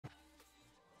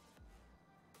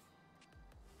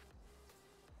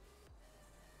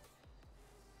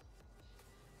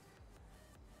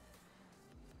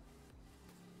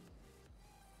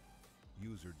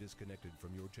User disconnected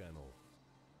from your channel.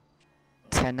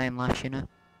 10-9 last unit.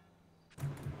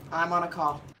 I'm on a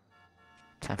call.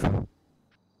 10-4.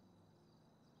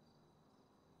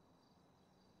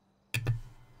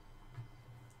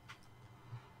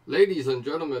 Ladies and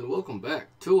gentlemen, welcome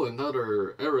back to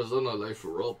another Arizona Life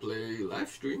Roleplay live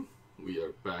stream. We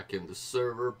are back in the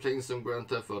server playing some Grand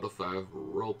Theft Auto 5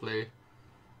 Roleplay.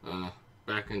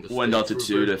 Back in the 1 Delta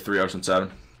 2 to 3 Ocean 7.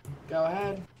 Go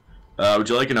ahead. Would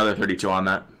you like another 32 on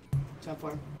that?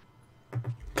 10-4.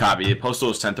 Copy.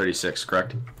 Postal is 1036,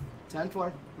 correct?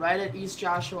 10-4. Right at East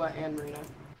Joshua and Marina.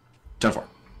 10-4.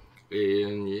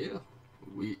 And yeah,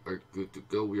 we are good to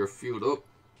go. We are fueled up.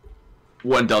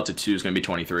 1 Delta 2 is going to be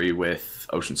 23 with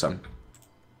Ocean 7.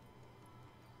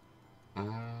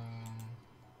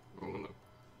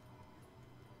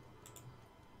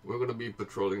 We're gonna be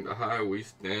patrolling the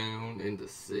highways down in the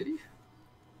city.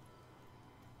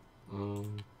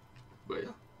 But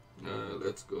yeah,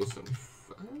 let's go some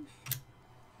 5.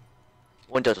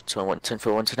 1 Delta 2 and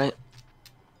 10-4-1 tonight.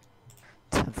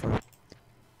 10-4.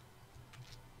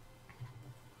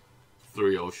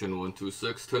 3 Ocean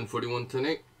 126 1041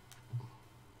 10-8.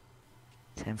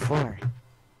 10-4.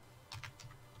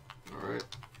 All right,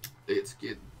 let's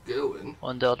get going.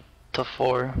 1 Delta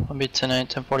 4 will be 10-8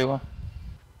 10-41.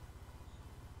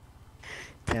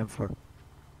 10-4.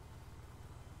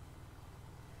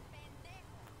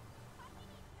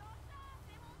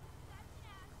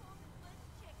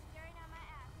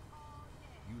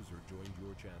 User joined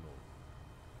your channel.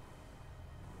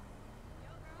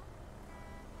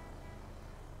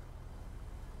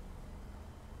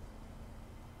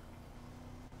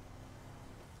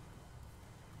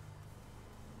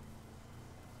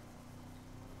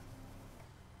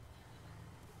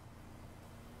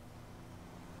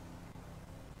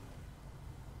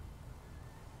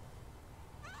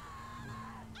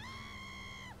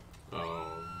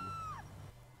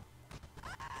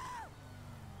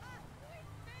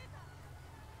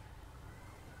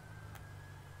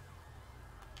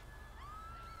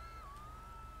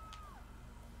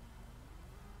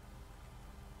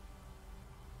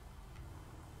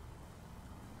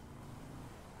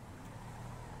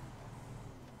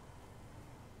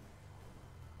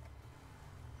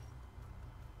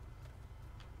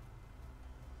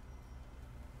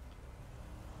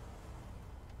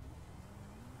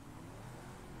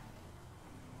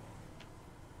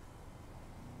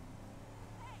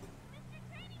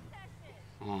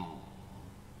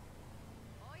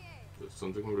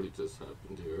 Something really just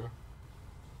happened here.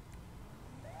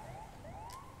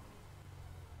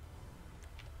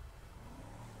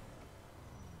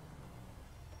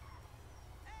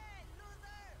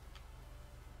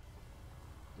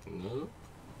 No,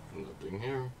 nothing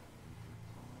here.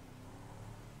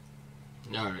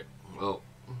 Alright, well,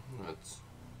 let's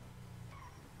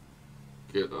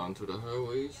get onto the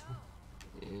highways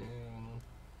and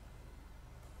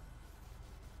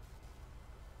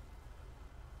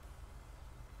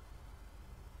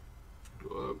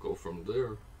go from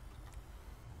there.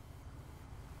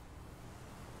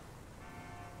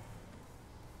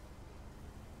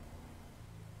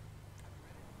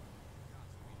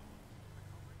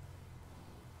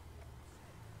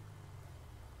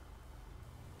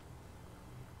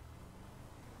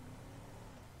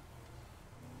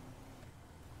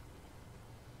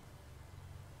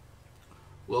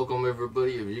 Welcome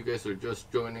everybody, if you guys are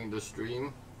just joining the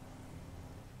stream.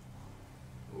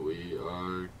 We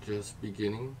are just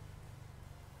beginning.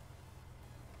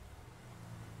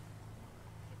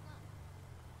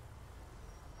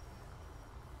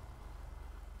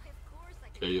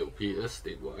 AOP is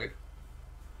statewide.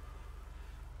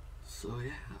 So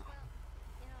yeah.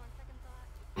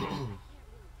 I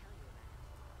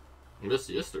missed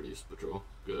yesterday's patrol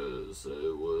because I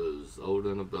was out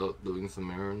and about doing some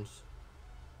errands.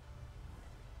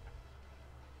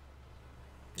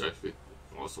 Actually,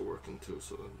 also working too,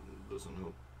 so it doesn't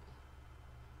help.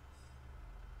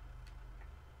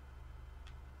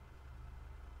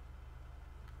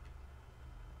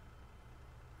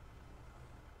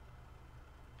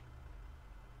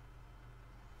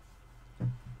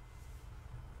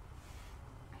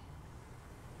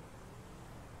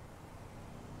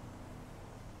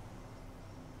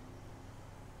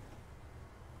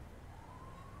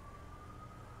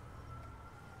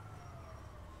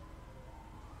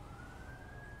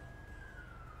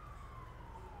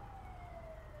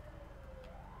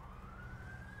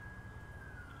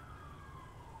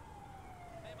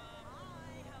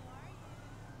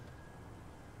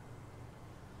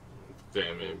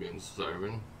 Damn ambient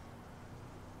siren.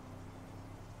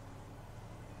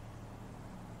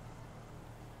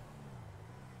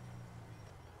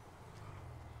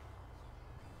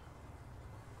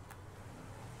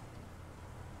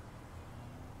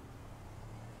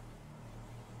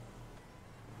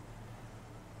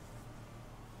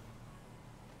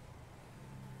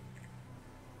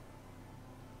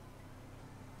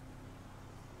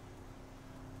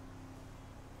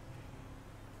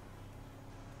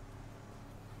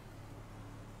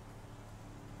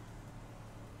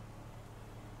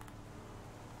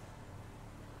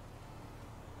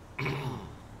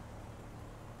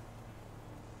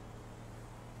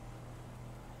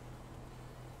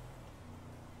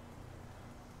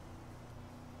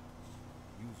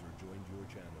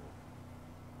 channel.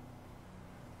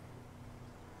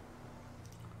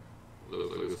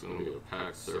 Looks like it's gonna be a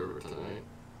packed server tonight.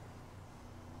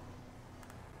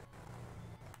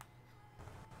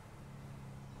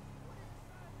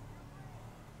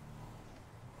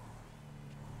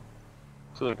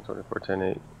 So looking 24, 10,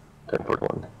 8, 10,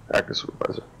 41. Active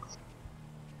supervisor.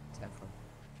 10-4.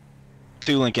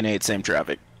 2 Lincoln 8, same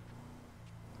traffic.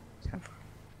 10-4.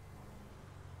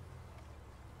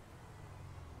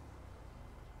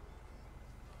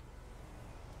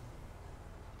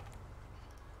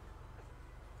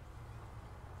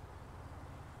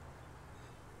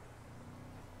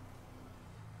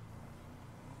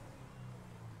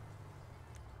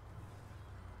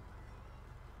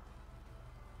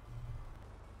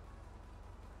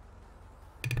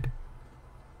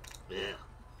 Yeah.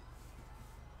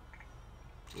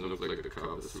 It looks like the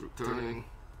cop is returning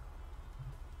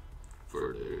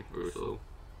for a day or so.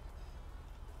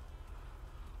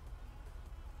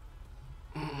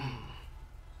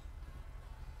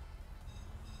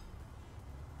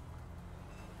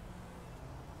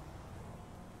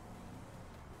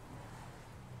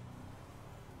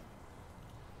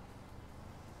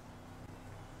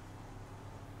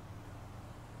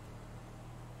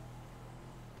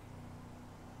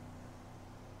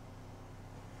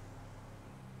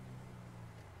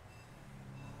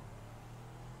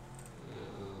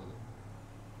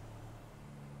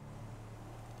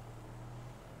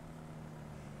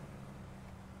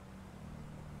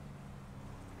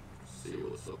 See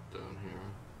what's up down here.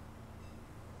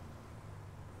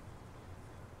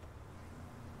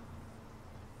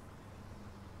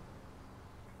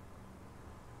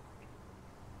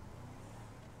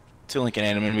 Two Lincoln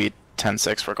 8, I'm gonna be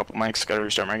 10-6 for a couple mics. Gotta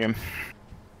restart my game.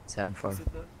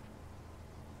 7-4.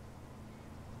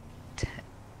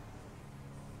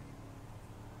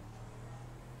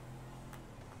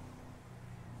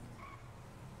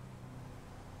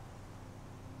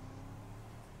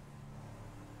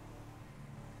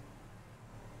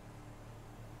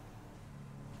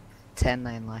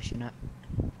 10-9 last unit.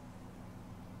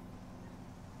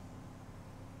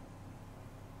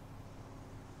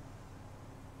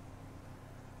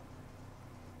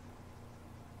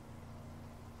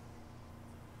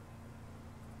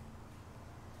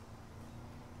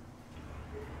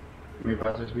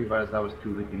 Revise, that was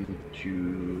 2 Lincoln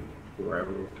to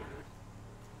wherever.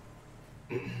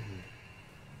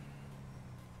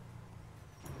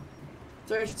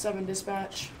 37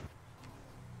 dispatch.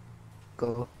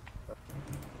 Go.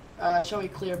 Shall we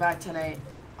clear back tonight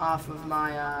off of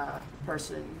my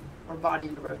person or body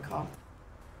in the road call?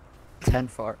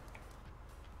 10-4.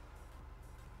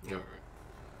 Alright.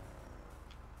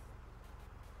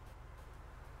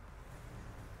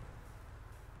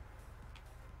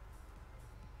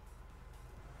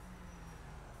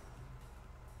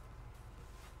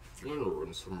 I'm gonna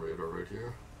run some radar right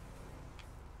here.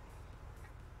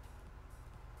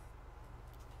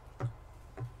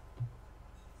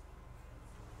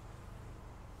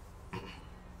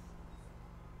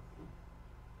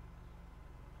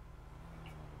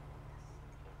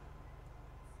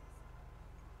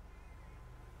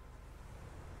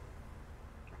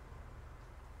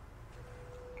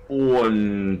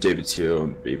 One David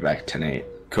 2, be back 10-8.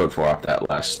 Code 4 off that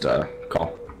last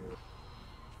call.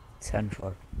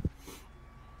 10-4.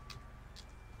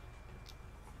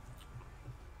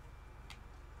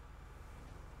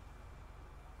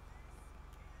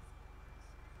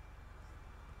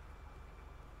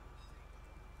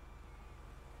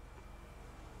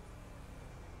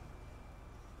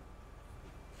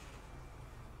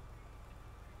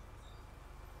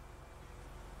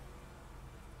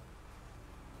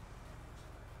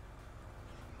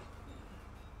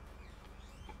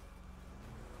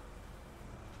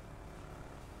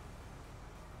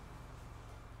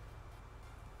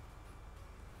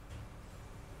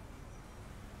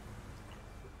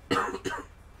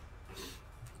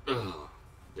 Oh,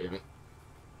 damn it.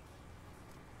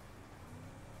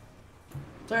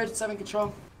 37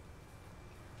 control.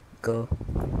 Go.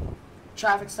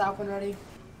 Traffic stop when ready.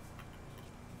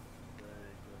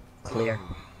 Clear.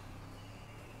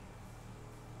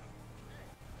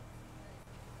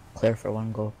 Clear for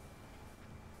 1 go.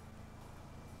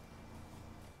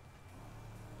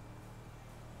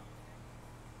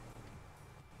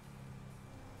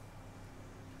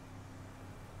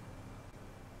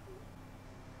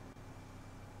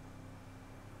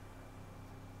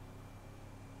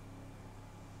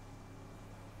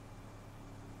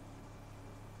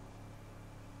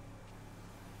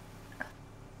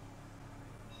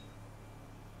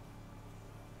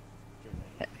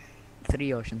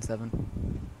 Three Ocean 7.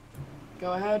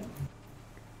 Go ahead.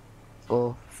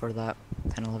 Go for that.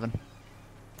 10-11.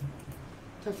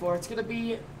 10-4. It's gonna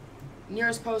be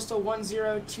nearest postal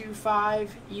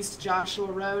 1025 East Joshua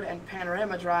Road and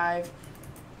Panorama Drive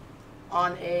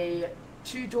on a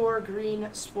 2-door green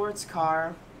sports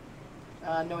car.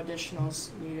 No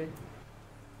additionals needed.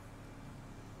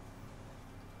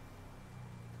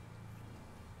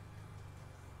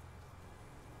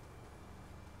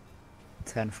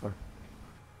 Ten four.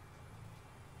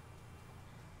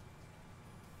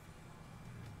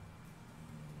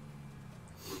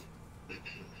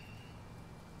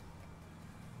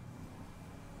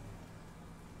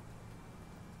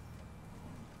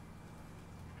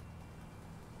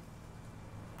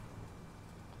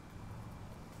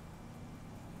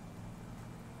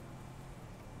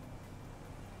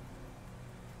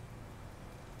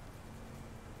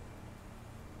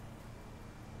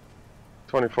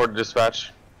 To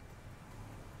dispatch.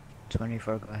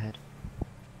 24, go ahead.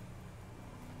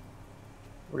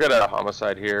 We got a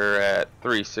homicide here at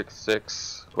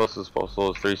 366. Closest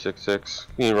postal is 366.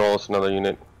 Can you roll us another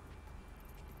unit?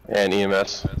 And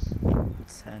EMS.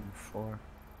 10-4.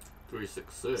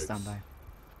 366. Stand by.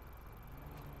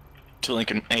 2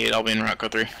 Lincoln 8, I'll be in route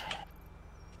code 3.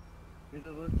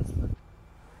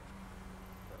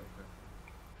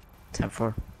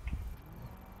 10-4.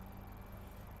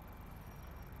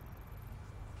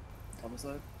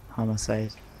 Homicide?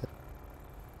 Homicide.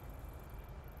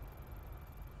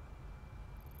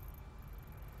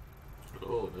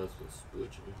 Oh, that's what's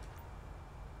spooky.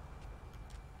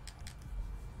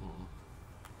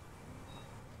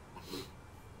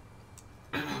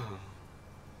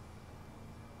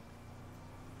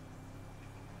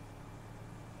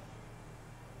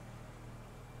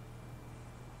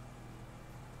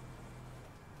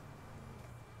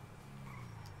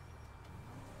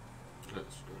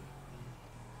 That's good.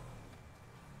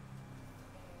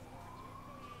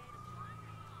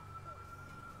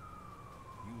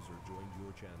 User joined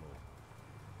your channel.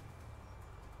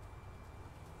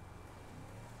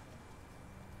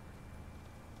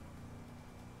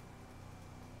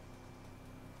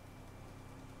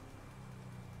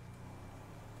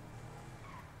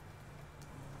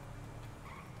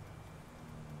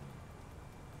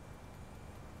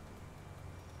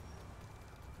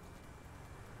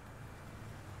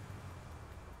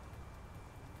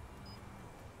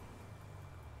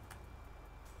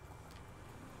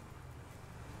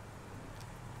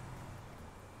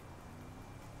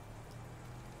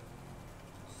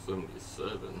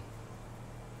 $77.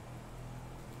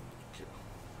 Okay.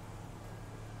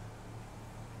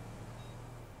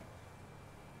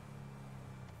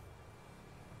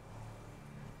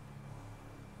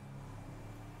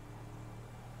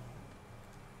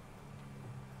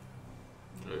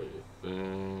 I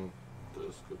think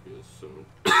this could be a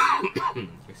 7.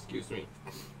 Excuse me.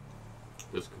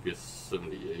 This could be a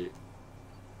 78.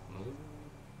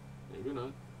 Maybe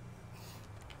not.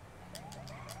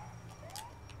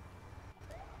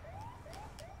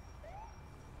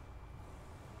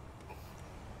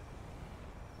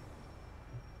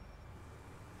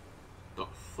 The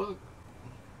fuck?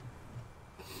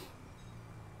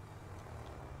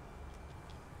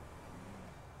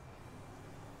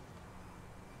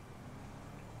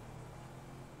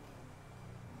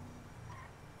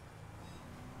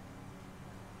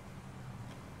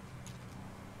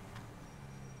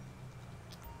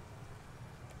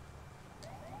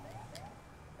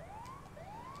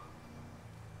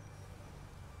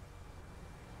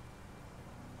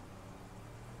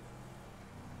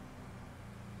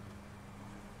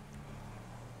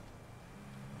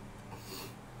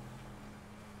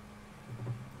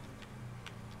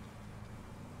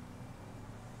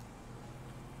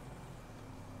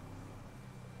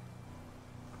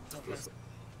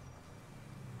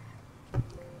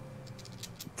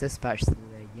 Dispatch to the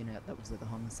unit that was at the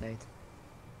homicide.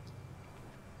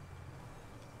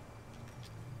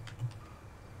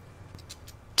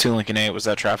 Two Lincoln 8, was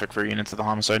that traffic for units of the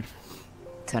homicide?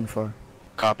 10-4.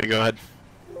 Copy, go ahead.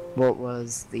 What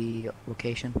was the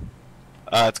location?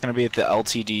 It's gonna be at the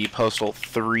LTD Postal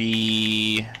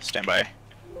 3, standby.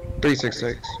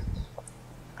 366.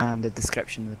 And the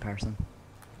description of the person.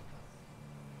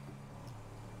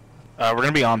 We're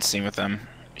gonna be on scene with him.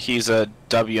 He's a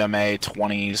WMA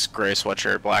 20s, gray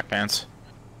sweatshirt, black pants.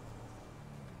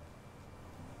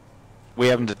 We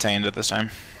haven't detained at this time.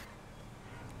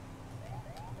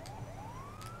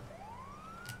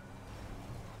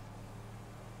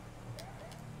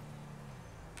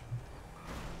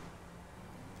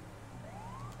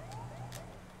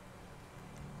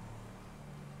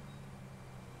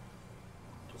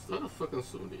 Is that a fucking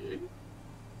 78?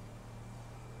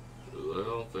 I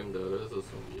don't think that is a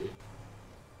 78.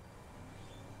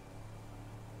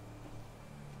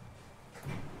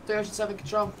 307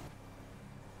 control.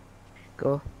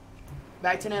 Go.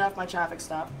 Back 10 off my traffic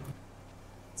stop.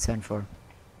 10-4.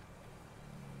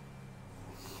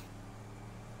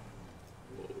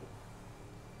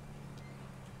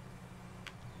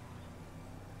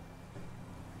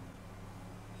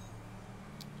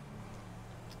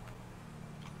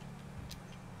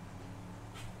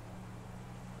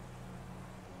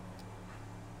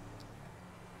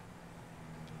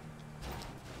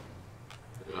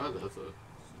 Yeah, that's a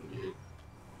 78.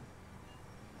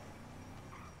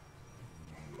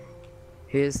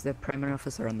 Who is the primary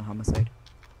officer on the homicide?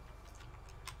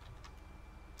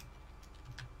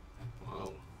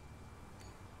 Wow.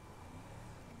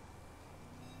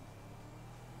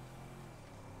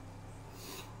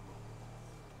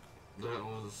 That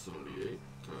was 78.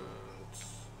 That's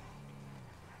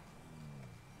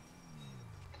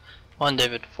 1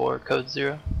 David 4, code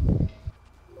 0.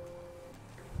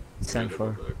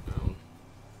 10-4. back down.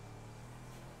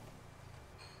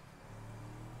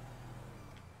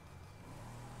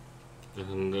 I've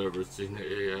never seen the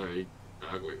AI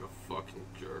act like a fucking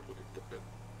jerk like that.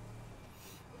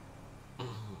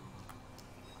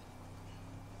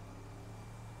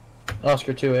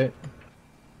 Oscar 2-8.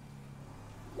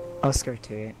 Oscar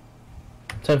 2-8.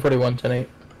 1041, 10-8.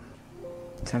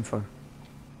 10-4.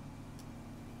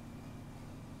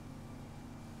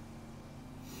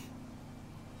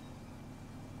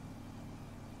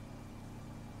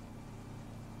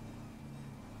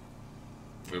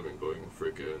 I've been going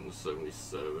freaking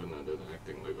 77 and then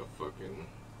acting like a fucking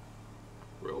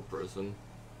real person.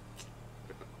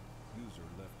 User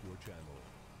left your channel.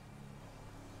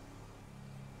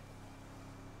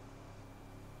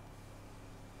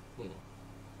 Hmm.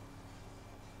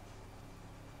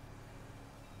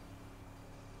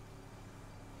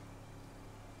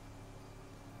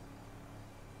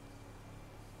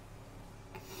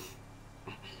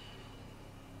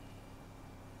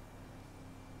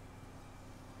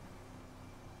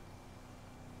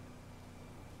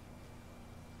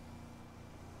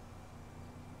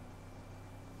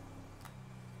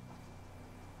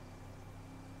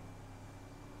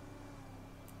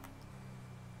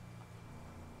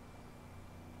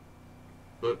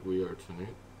 But we are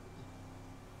tonight.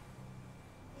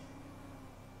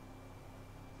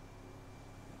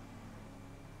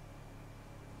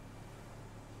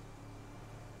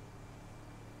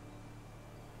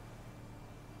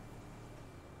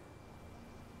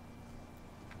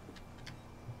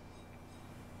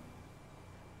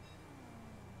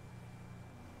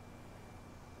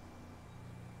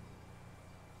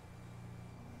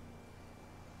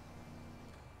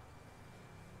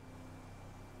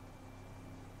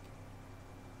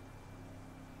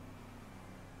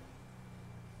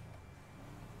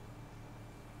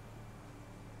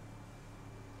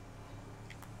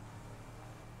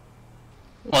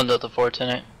 One Delta 4,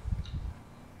 10-8.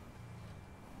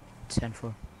 10-4.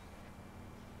 User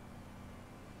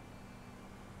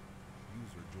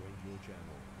joined your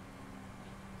channel.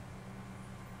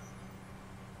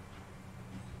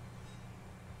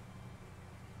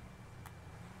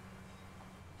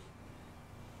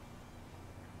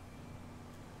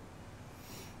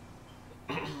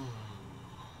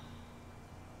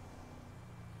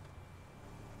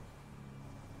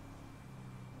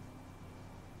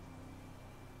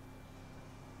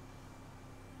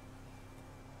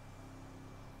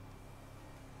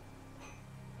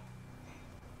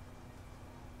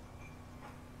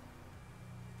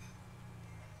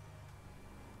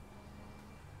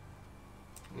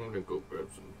 I'm gonna go grab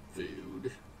some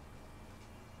food.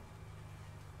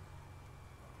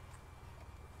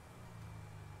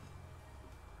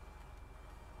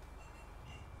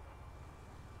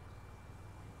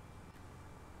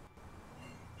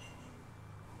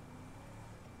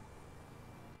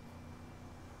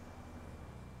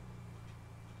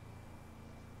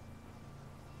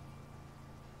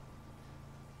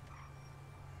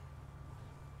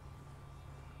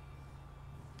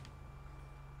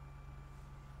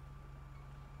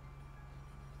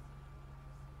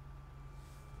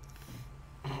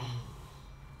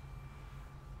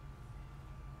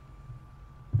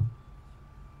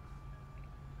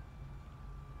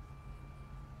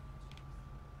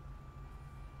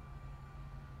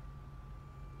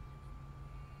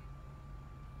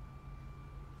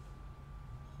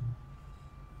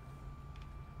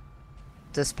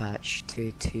 Dispatch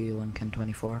to Lincoln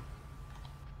 24.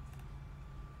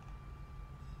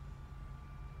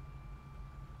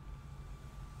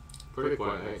 Pretty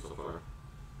quiet night so far.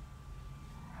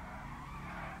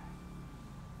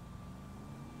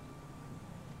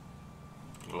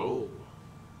 Oh.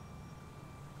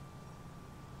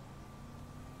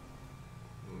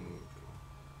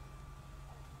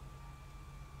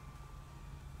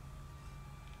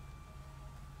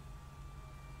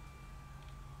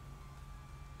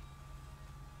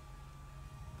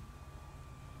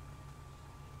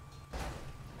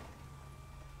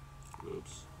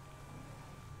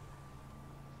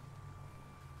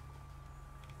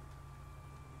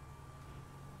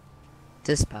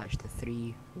 Dispatch to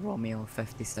 3 Romeo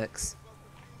 56.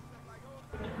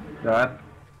 Go ahead.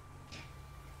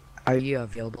 Are you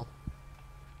available?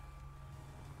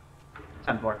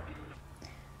 10-4.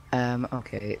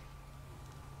 Okay.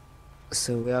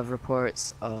 So we have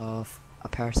reports of a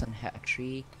person hit a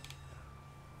tree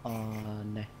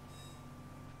on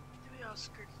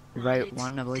Route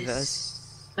 1, I believe it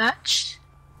is. Dispatch?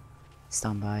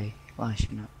 Stand by,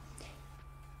 flashing up.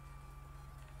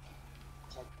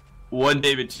 1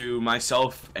 David 2,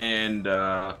 myself and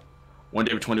 1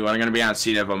 David 21 are going to be on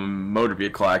scene of a motor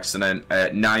vehicle accident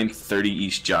at 9:30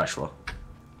 East Joshua.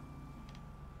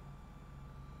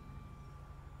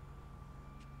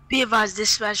 Be advised,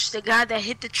 dispatch. The guy that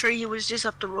hit the tree, he was just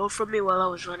up the road from me while I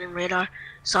was running radar.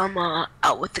 So I'm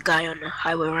out with the guy on the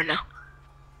highway right now.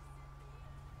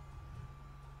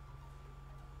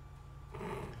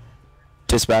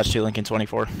 Dispatch to Lincoln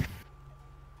 24.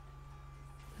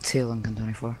 2 Lincoln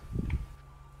 24.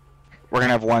 We're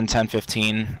gonna have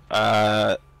 1-10-15.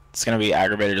 It's gonna be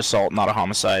aggravated assault, not a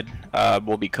homicide.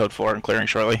 We'll be code 4 and clearing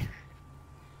shortly.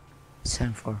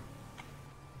 10-4.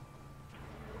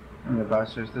 I'm the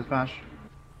advisor's dispatch.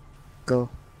 Go.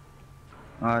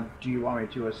 Do you want me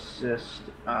to assist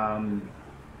Oscar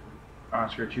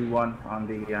 2-1 on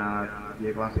the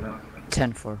vehicle accident?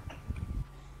 10-4.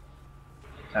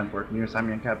 10-4. Can you assign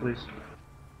me in cab, please?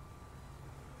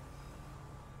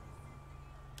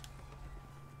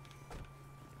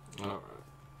 Alright.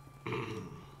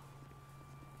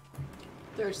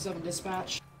 37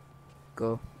 dispatch.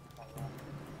 Go.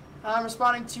 I'm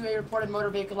responding to a reported motor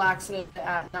vehicle accident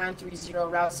at 930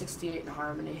 Route 68 in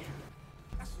Harmony.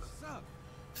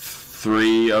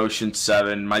 3 Ocean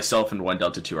 7, myself and 1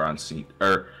 Delta 2 are on scene.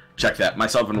 Or, check that,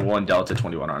 myself and 1 Delta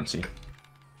 21 are on scene.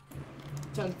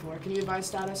 10-4. Can you advise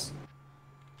status?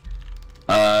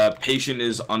 Patient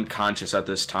is unconscious at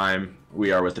this time.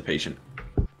 We are with the patient.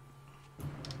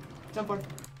 10-4.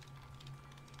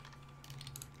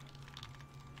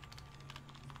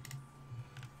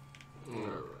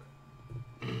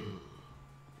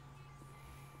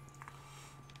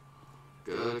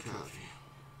 Good coffee.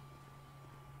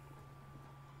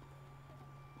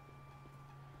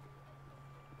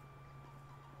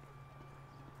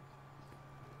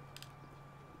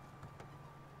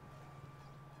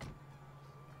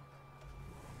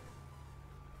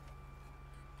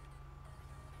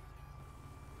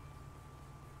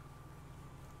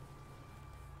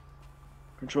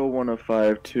 Control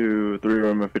 105 to 3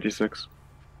 Roma 56.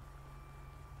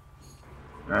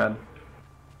 Go ahead.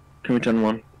 Can we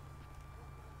 10-1?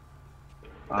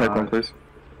 Tech 1, please.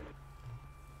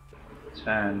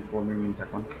 10-4, mean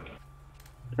tech 1.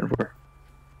 10-4.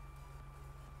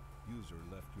 User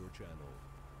left your channel.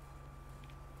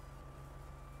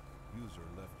 User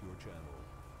left your channel.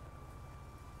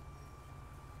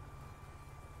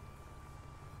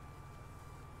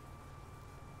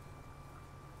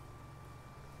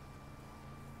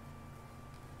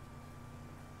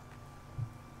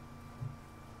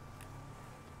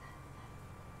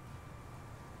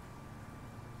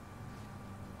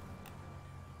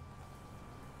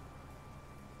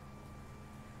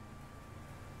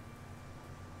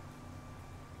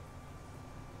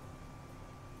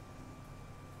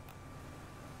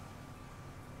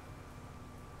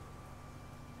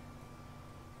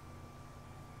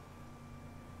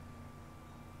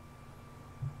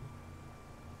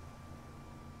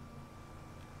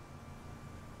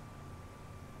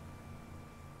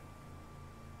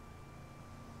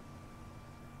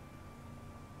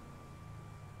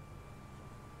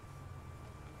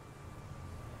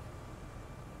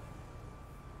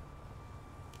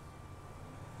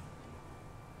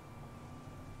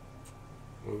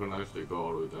 We can actually go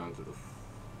all the way down to the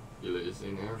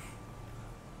Elysian Earth.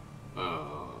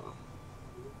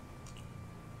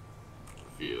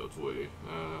 Fields Way. User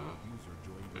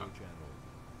joined your channel.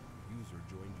 User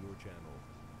joined your channel.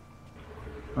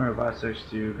 156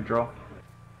 to control.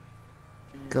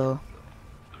 Go.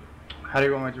 How do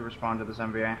you want me to respond to this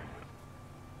MVA?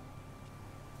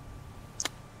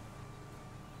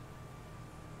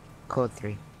 Code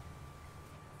 3.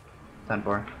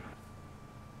 10-4.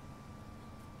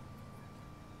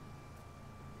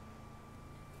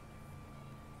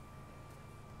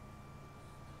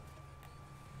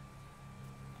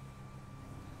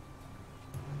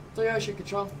 Three Ocean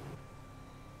Control.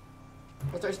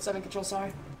 Or 37 Control,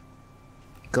 sorry.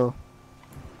 Go.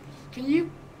 Can you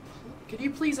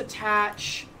please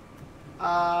attach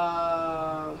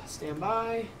stand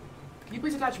by. Can you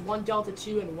please attach 1 Delta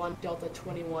 2 and 1 Delta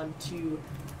 21 to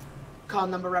call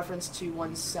number reference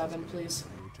 217, please?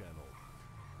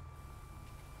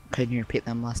 Can you repeat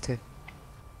them last two?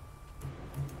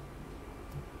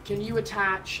 can you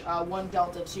attach 1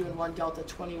 Delta 2 and 1 Delta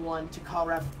 21 to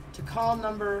call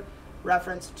number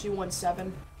reference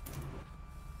 217?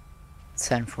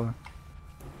 10-4.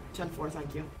 10-4,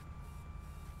 thank you.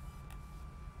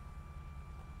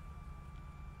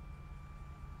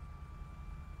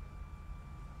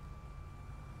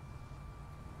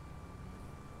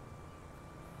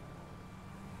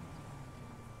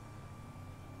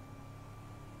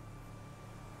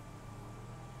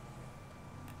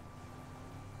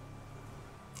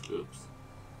 Oops.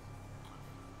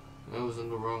 I was in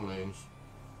the wrong lanes.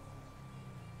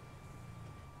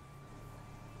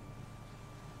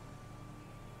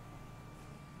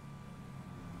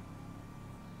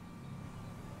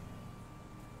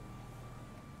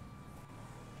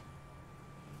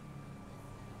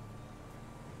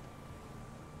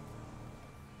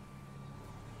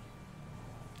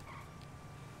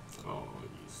 Oh, you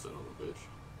son of a bitch.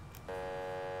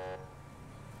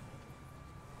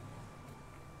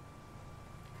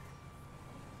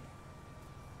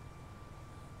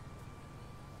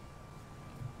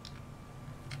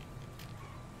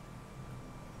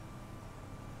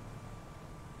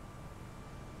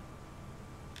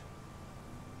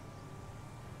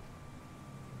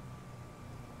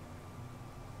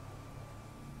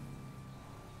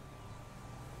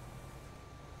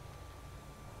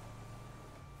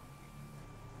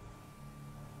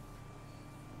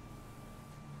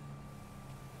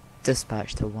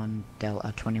 Dispatch to 1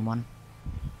 Delta 21.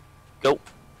 Go.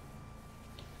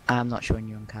 I'm not showing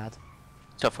you on CAD.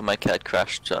 So for my CAD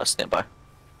crashed, stand by.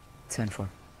 10-4.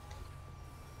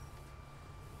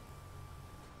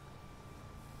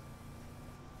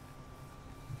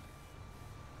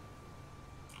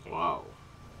 Wow.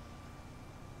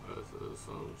 That's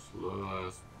some slow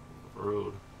ass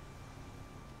road.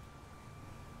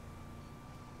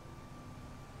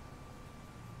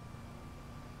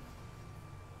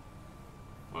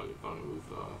 Oh, you finally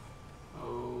moved off.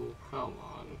 Oh, come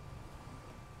on.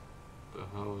 The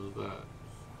hell is that?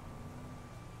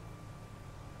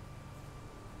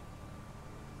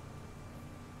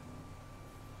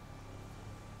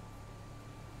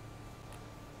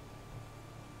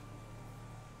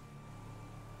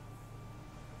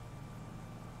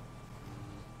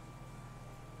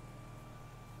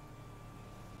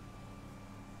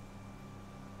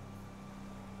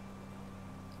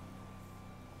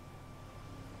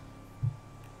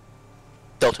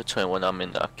 Delta 21, I'm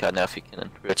in CAD now if you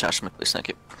can reattach me, please, thank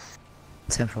you.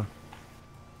 10-4.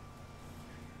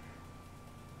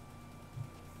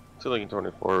 So Lincoln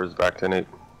 24 is back 10-8.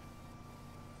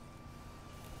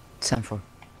 10-4.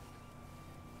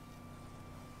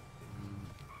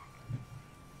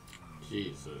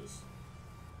 Jesus.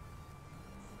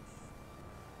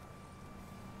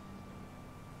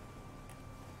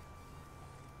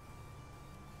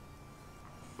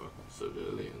 Fucking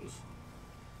civilians.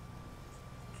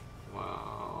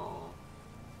 Wow.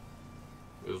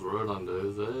 There's road under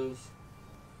his ass.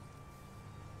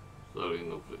 So there ain't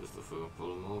no place to fucking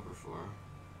pull him over for.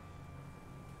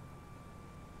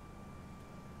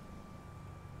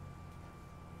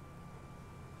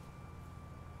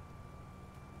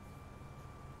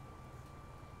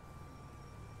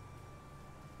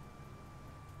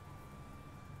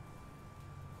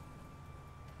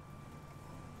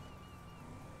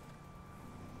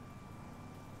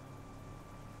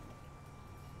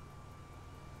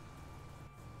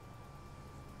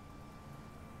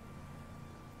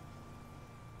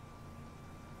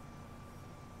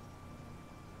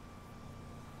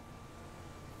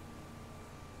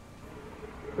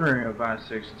 Bring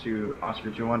 562 Oscar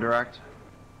 21 direct.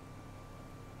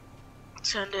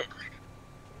 Send it.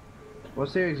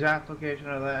 What's the exact location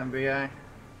of the MBA?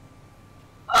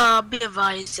 Be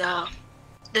advised,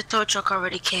 the tow truck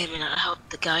already came and I helped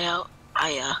the guy out.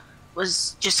 I,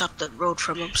 was just up the road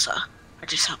from him, so I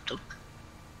just helped him.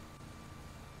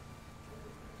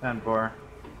 10-4.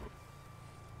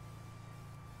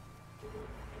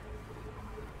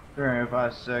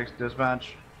 356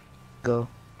 dispatch. Go.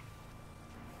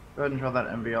 Go ahead and show that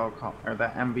MBL call or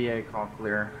that MBA call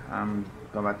clear.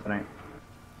 Go back tonight.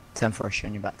 10-4,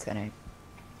 showing you back 10-8.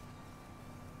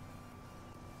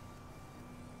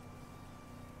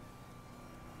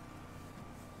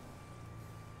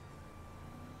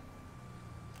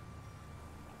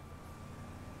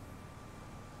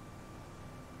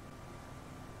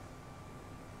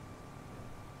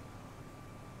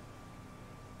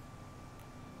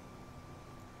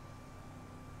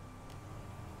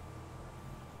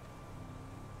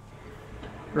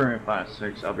 Bring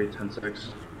 56. I'll be 10-6.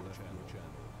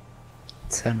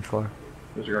 10-4.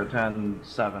 Disregard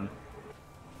 10-7.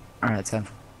 Alright, 10-4.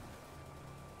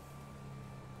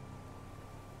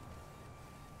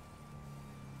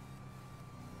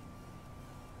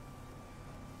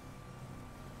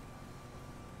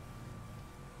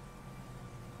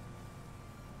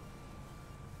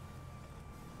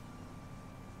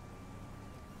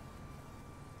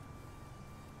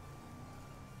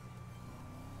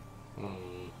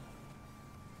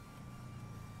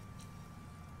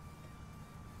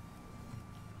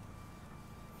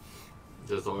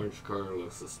 This orange car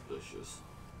looks suspicious.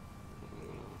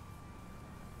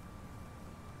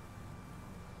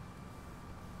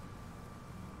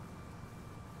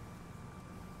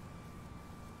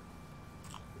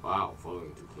 Wow,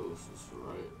 following too close is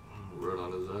right. Right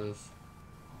on his ass.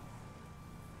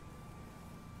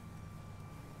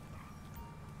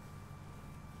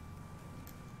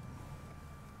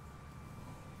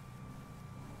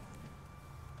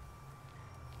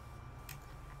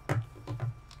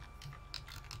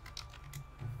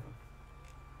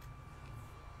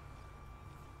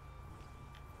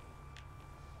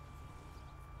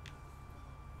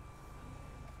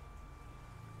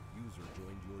 User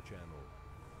joined your channel.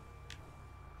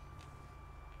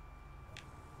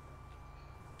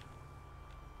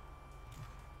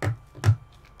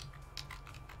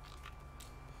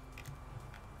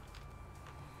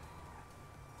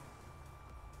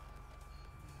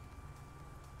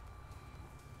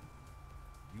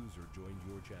 User joined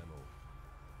your channel.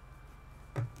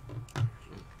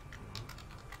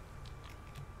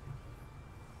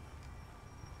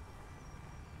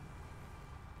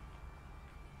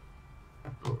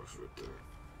 Oh, it's right there.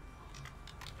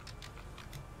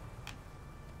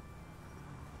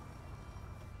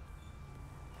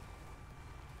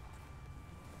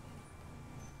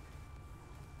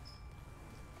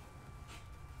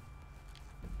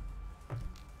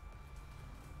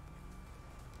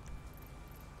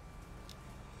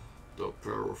 The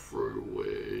Power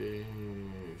Freeway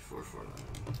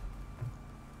 449.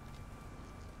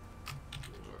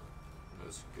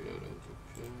 Let's get into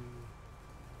pin.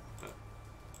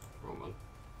 Roman.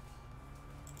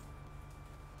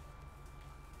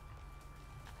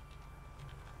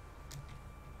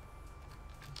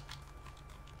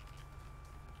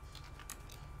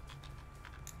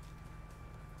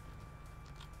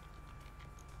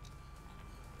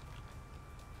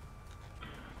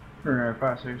 Alright,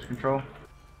 5-6 control.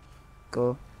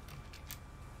 Go.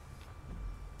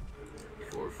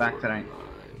 Back tonight.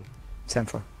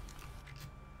 10-4.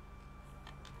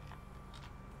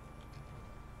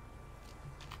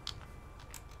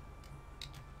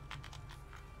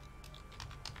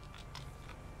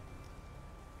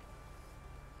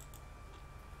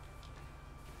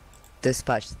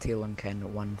 Dispatch to T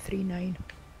Lincoln 139.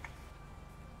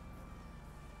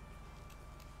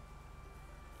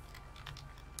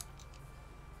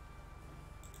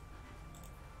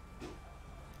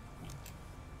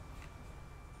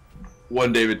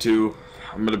 One David 2.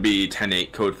 I'm gonna be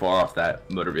 10-8 code 4 off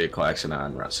that motor vehicle accident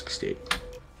on Route 68.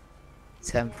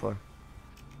 10-4.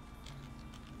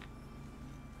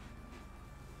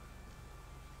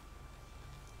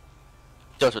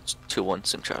 Delta 2-1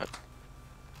 sim trap.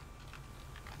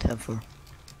 10-4.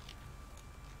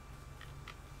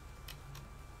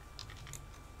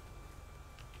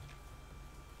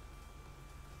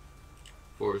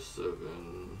 Four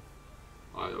 7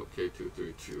 IOK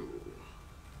 232.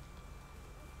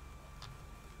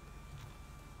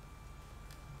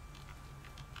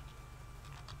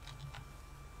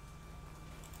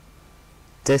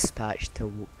 Dispatch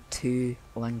to 2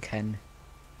 Lincoln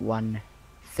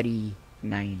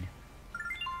 139.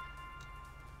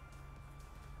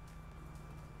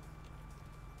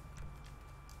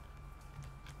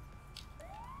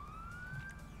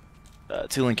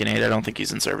 To Lincoln 8, I don't think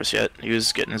he's in service yet. He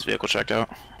was getting his vehicle checked out.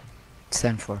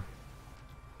 10-4.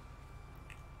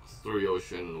 3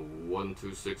 Ocean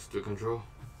 126 to control.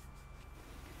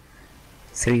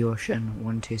 3 Ocean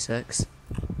 126.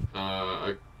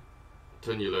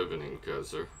 1011 in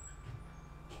Kaiser.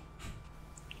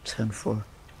 10-4.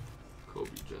 Kobe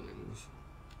Jennings.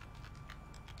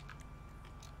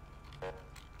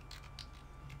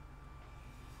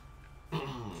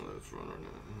 Let's run her now.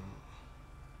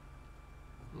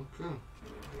 Okay.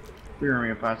 Clearing me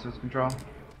a 5-6 control.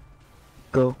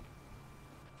 Go.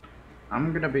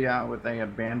 I'm gonna be out with a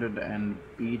abandoned and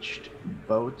beached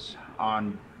boat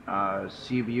on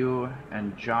Seaview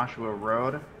and Joshua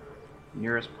Road.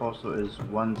 Nearest postal is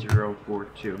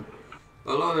 1042.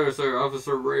 Hello there, sir.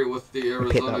 Officer Ray with the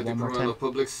Repeat Arizona that one more Department time. of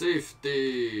Public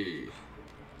Safety.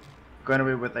 Going to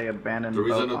be with a abandoned The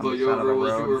reason boat I on pulled the you side of the over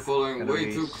was you road. were following Gonna way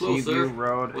be too close, Seaview sir.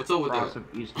 Road, What's up with cross that?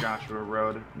 of East Joshua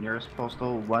Road. Nearest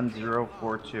postal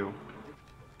 1042.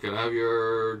 Can I have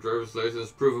your driver's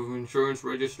license, proof of insurance,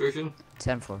 registration?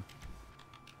 10-4.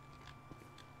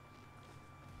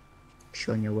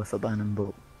 Showing you with abandoned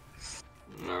boat.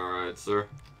 Alright, sir.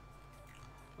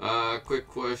 Quick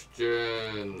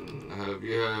question. Have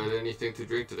you had anything to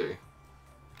drink today?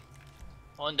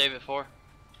 1 David 4.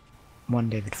 1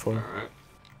 David 4. Alright.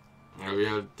 Have you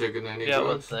had taken any Yeah,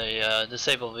 drugs? with a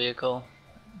disabled vehicle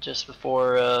just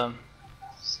before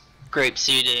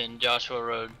Grapeseed and Joshua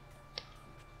Road.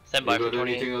 Stand by You for got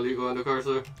 28. anything illegal in the car,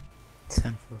 sir?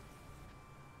 10-4.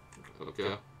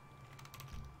 Okay.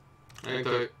 Hang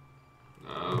tight.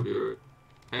 I'll be right.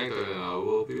 Hang tight, and I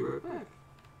will be right back.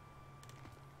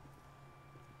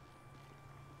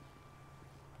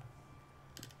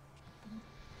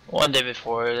 One day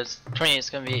before, that's 28. It's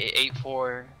gonna be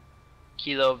 84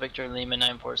 Kilo Victor Lima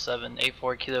 947.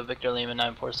 84 Kilo Victor Lima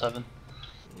 947.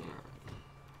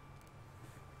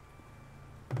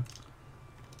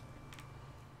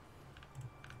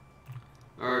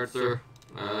 Alright, sir.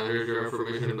 Here's your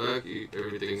information back.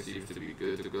 Everything seems to be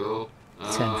good to go.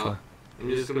 10-4. I'm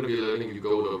just gonna be letting you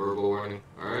go with a verbal warning,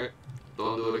 alright?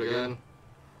 Don't do it again.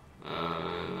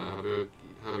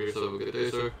 Have yourself a good day,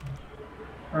 sir.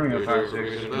 Romeo Here's your 5-6,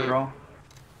 information back. control.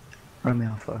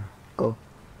 Romeo 4. Go.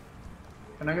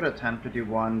 Can I get a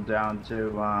 1051 down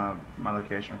to my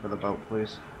location for the boat,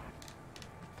 please?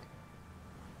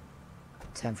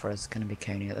 10-4 is going to be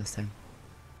county at this time.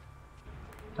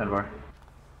 10-4.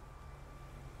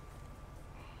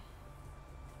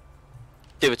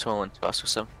 David 21 to Oscar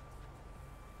 7.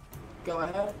 Go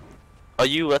ahead. Are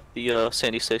you at the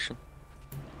Sandy Station?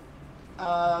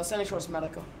 Sandy Shores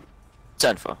Medical.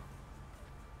 10-4.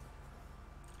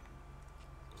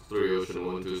 3 Ocean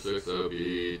 126, that'll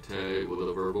be 10 with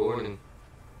a verbal warning.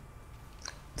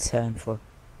 10-4.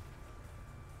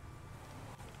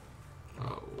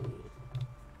 Oh.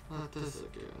 Not this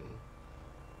again.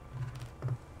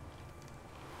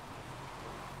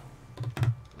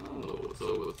 I don't know what's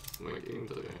up with my game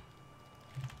today.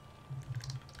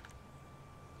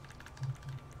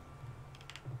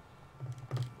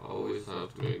 Always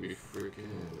have to make me freaking.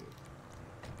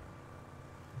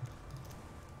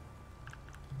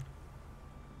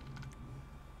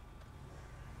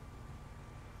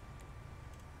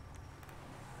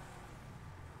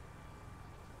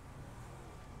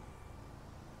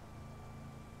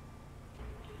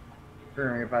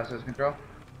 Romeo 5-6, control.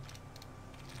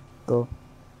 Go. Go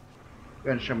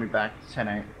ahead and show me back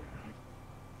 10-8.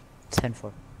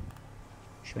 10-4.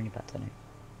 Showing you back to 10-8.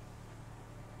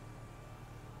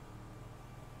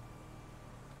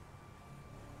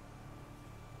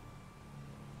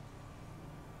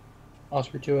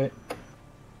 Oscar 2-8.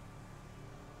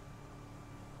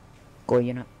 Go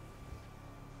unit.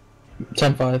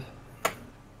 10-5.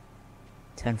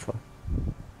 10-4.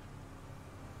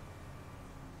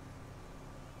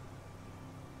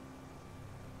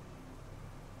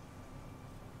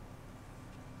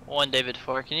 One David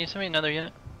 4. Can you send me another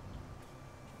unit?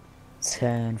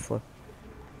 10-4.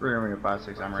 Romeo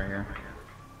 5-6, I'm right here.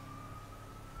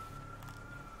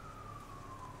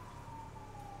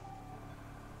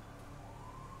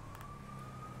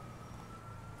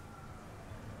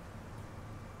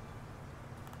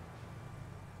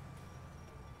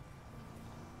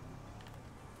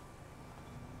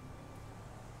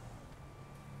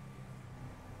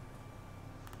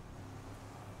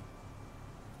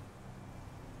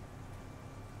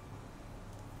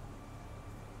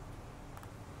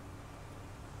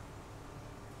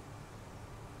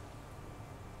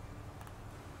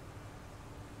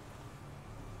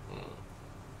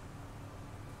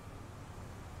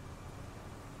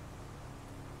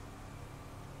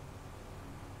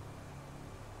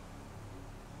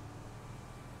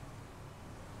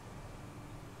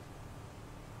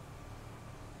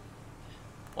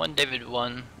 One David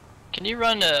 1. Can you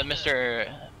run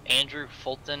Mr. Andrew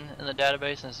Fulton in the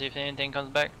database and see if anything comes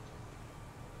back?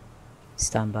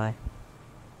 Stand by.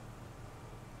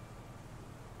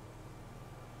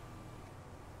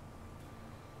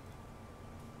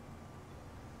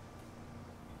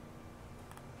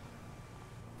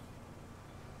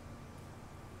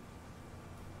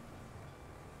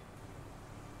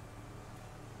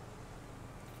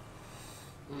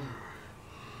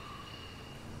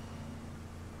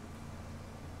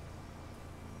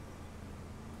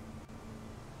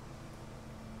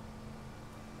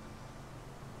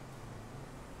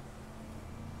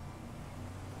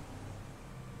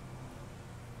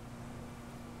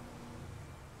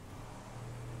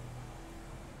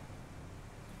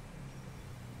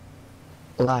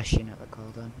 Last unit that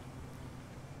called in.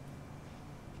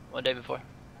 One day before.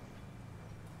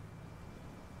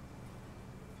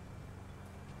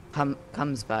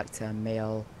 Comes back to a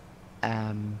male,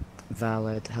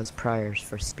 valid, has priors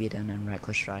for speeding and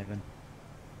reckless driving.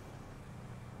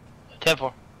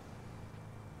 10-4.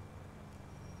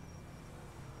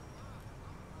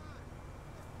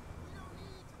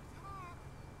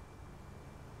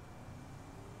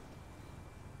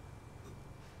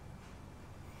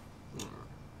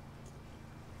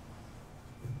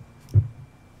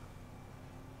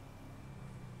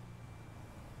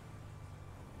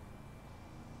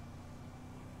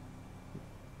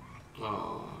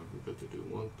 Oh, we got to do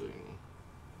one thing.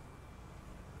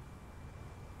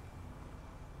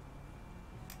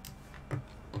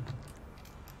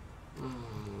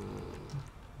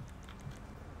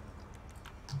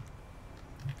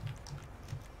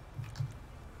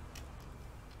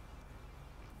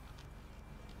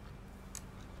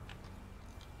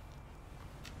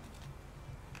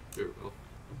 Here we go.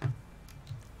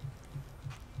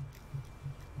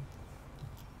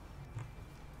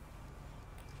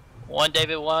 One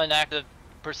David, one active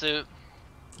pursuit.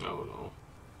 Oh no.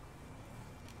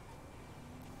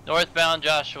 Northbound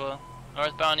Joshua.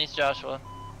 Northbound East Joshua.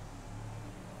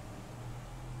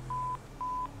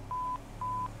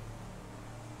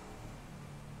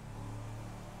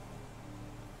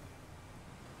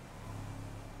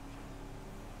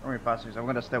 Alright, Fossies, I'm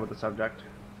gonna stay with the subject.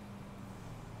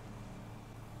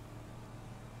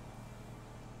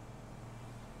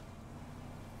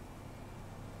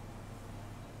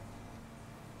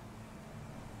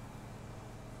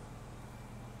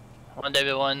 One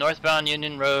David, one northbound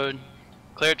Union Road.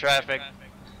 Clear traffic.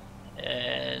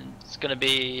 And it's gonna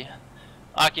be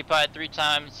occupied 3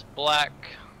 times, black,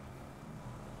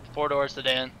 4-door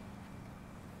sedan.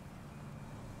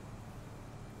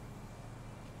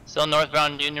 Still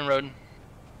northbound Union Road.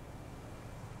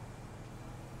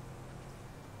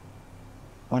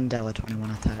 One Della 21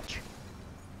 attach.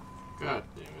 God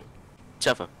damn it.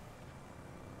 Jaffa.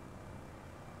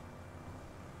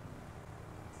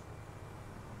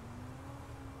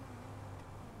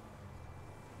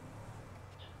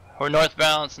 We're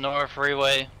northbound Sonora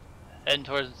Freeway, heading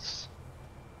towards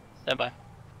standby.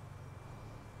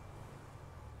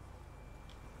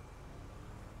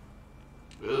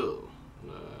 Ew.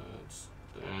 That's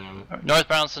damn it.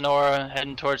 Northbound Sonora,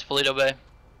 heading towards Paleto Bay.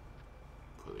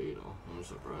 Paleto, I'm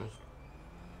surprised.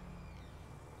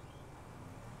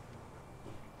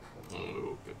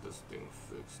 We'll get this thing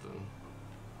fixed then.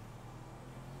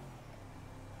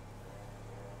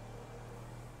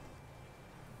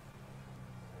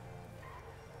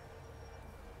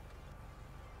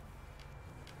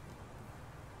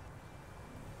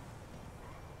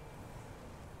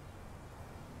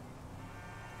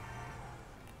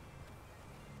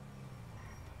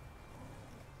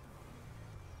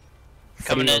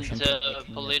 Coming into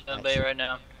Paleto Bay right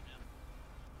now.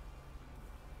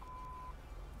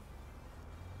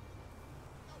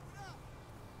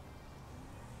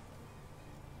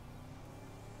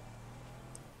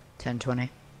 $10.20.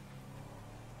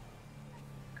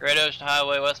 Great Ocean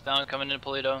Highway westbound coming into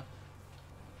Paleto.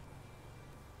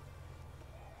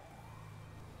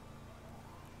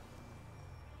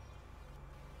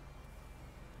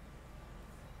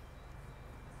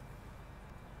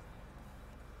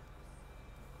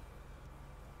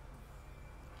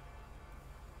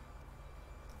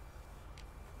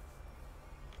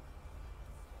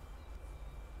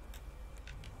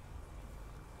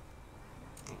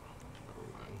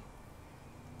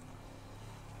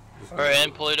 We're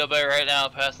in Paleto Bay right now,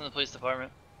 passing the police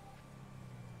department.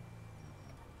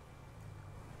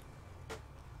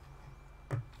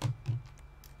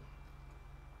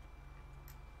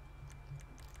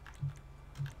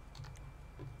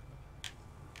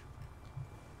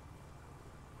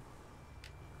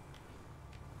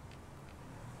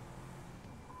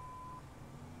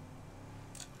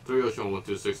 Ocean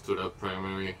 126 to that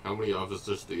primary. How many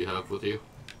officers do you have with you?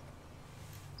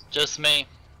 Just me.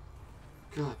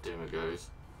 God damn it, guys.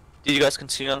 Did you guys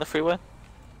continue on the freeway?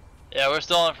 Yeah, we're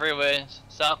still on the freeway.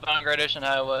 Southbound Great Ocean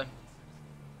Highway.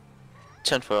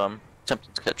 10-4, I'm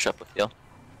attempting to catch up with you.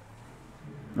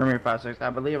 Remember 5-6, I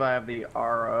believe I have the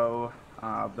RO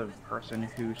of the person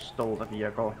who stole the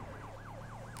vehicle.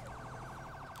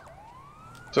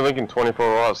 So Lincoln 24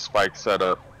 will have spike set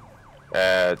up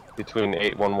at between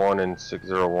 811 and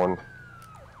 601.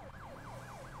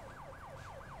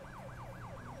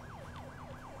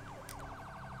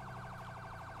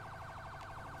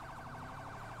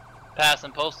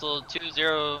 Passing postal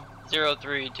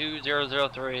 2003,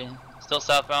 2003. Still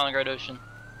southbound Great Ocean.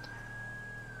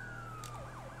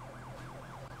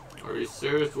 Are you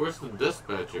serious? Where's the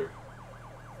dispatcher?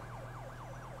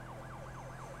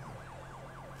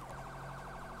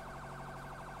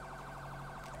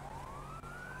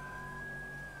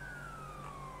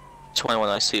 When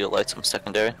I see your lights on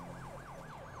secondary.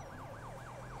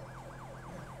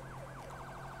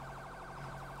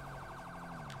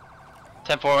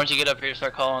 Ten-4, once you get up here,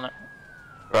 start calling it.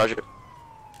 Roger.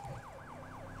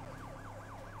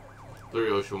 3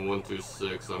 Ocean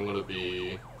 126. I'm gonna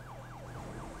be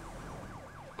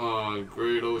on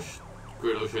Great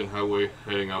Ocean Highway,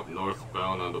 heading up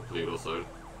northbound on the Paleto side.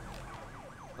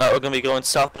 We're gonna be going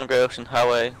southbound Great Ocean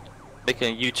Highway,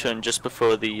 making a U-turn just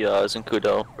before the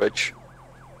Zancudo Bridge.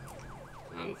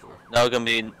 10-4.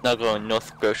 Now going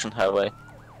North Goshen Highway.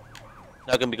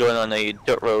 Now gonna be going on a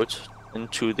dirt road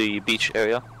into the beach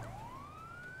area.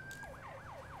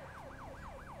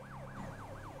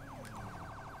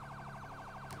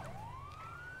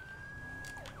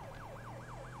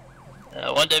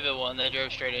 One David 1, they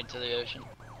drove straight into the ocean.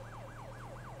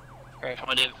 Correct,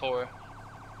 1 David 4.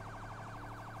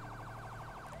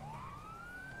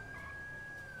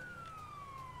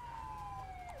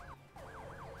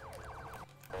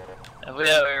 If we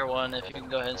have Air 1, if you can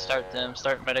go ahead and start them,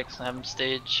 start medics and have them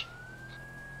stage.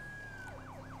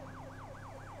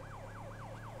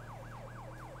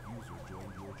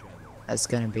 It's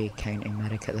gonna be counting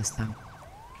medic at this time.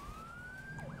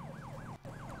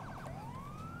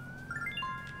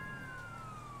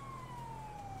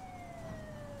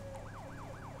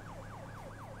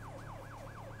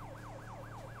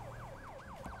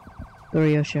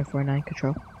 Three Ocean 49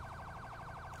 control.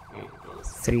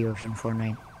 3 Ocean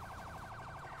 49.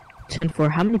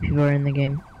 10-4, how many people are in the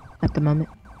game at the moment?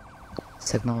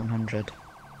 Signal 100.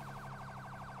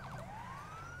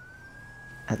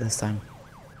 At this time.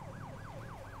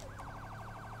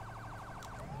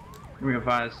 We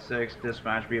advise 6,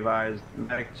 dispatch be advised.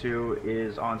 Medic 2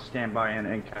 is on standby in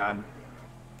NCAD.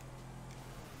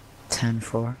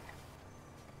 10-4.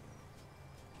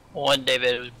 1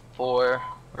 David 4.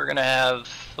 We're gonna have,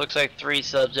 looks like 3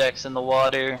 subjects in the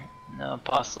water,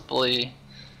 possibly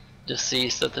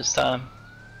deceased at this time.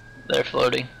 They're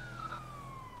floating.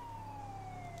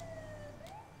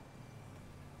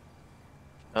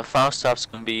 Final stop's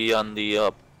gonna be on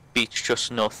the beach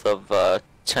just north of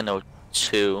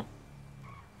 1002,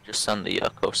 just on the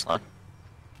coastline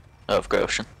of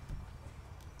Goshen.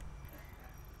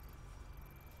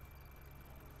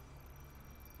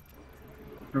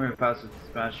 We're gonna pass it to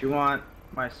dispatch. You want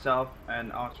myself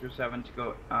and Officer 7 to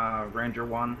go Ranger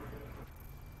 1?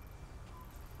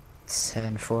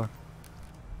 7-4.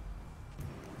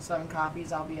 7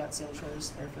 copies, I'll be at Sand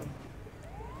Shores Airfield.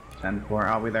 10-4,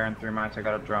 I'll be there in 3 minutes. I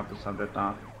gotta drop the subject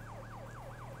off.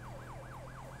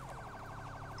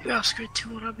 Yeah, Oscar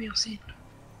 2-1, I'll be on scene.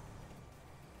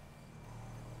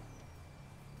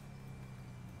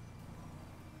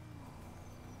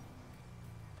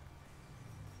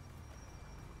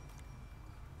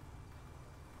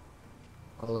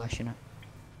 Last unit.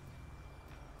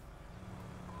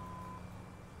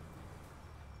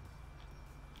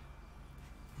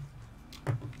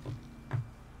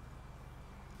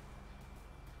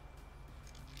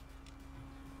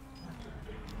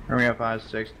 We have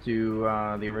 5-6 to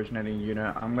the originating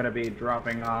unit. I'm gonna be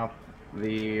dropping off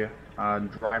the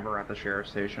driver at the sheriff's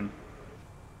station.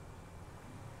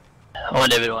 1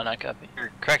 David 1, I copy.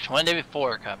 Correction, 1 David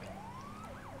 4, copy.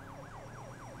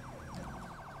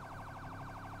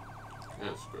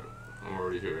 That's great. I'm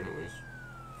already here anyways.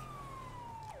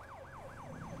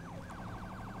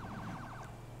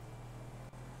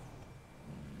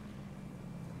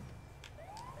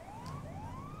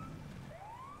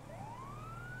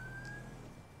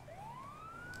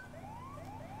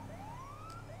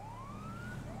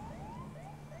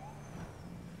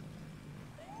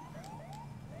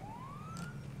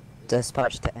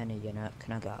 Dispatch to any unit,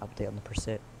 can I get an update on the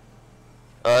pursuit?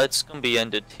 It's gonna be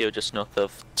ended here just north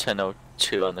of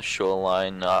 1002 on the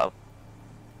shoreline.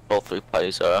 Both 3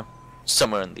 parties are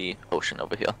somewhere in the ocean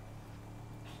over here.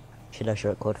 Should I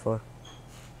show it code 4?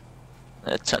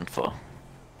 10-4.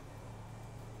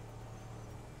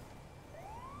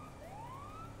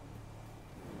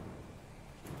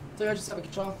 Clear, just have a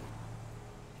control.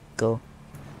 Go.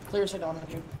 Clear, sit down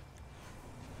here.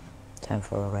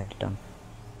 10-4, alright, done.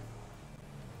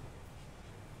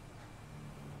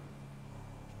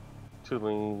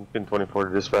 Lincoln 24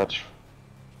 to dispatch.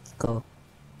 Go.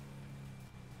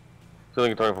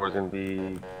 Lincoln 24 is going to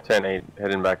be 10-8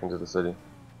 heading back into the city.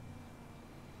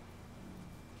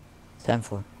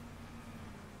 10-4.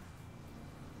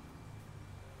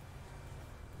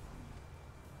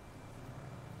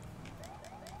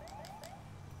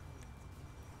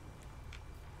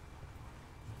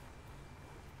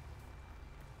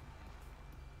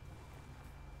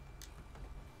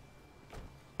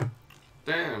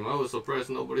 Damn, I was surprised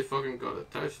nobody fucking got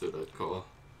attached to that call.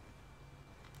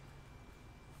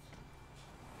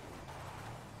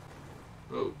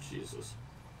 Oh, Jesus.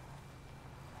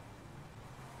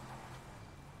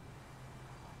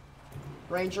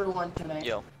 Ranger 1 tonight.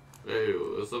 Yo. Hey,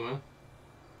 what's up, man?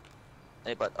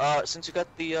 Hey, but since you got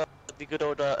the good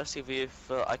old SUV,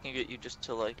 if I can get you just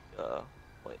to like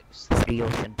wait. 3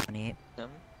 Ocean 28. Him?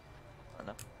 I don't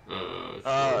know.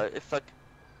 Sure. If I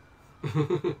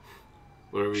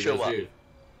What are we show gonna up. do?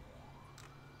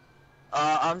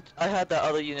 I had that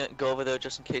other unit go over there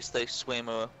just in case they swim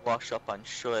or wash up on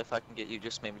shore. If I can get you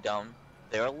just maybe down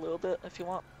there a little bit, if you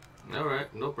want.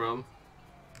 Alright, no problem.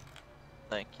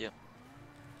 Thank you.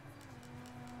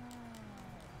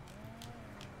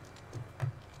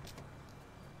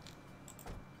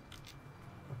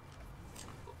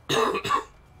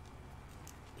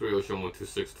 Three Ocean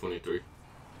 12623.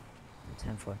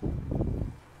 10-4.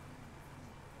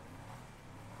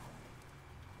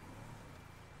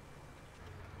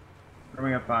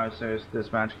 Romeo 5-6,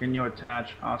 dispatch. Can you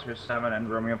attach Oscar 7 and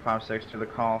Romeo 5-6 to the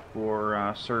call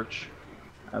for search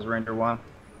as Ranger 1?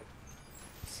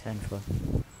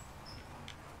 10-4.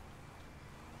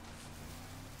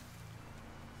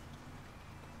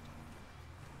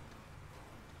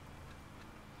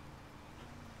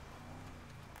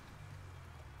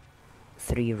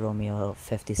 Three Romeo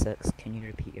 56. Can you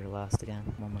repeat your last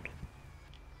again? One more time.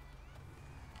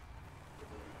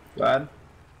 Go ahead.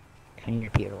 Can you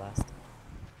repeat your last?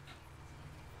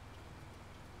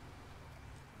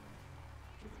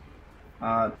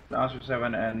 Oscar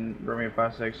 7 and Romeo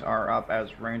 5-6 are up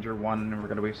as Ranger 1, and we're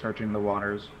going to be searching the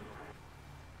waters.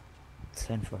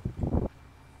 10-4.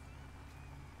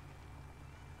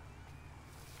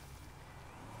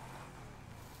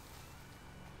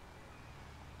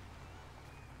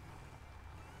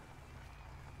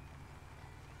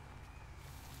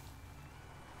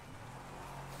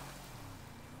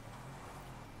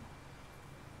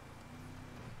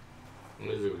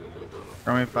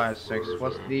 Romeo 5-6,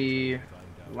 what's the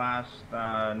last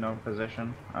known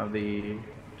position of the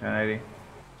 1080?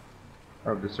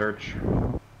 Or of the search?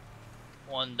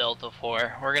 1 Delta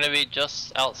 4. We're gonna be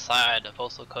just outside of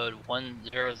postal code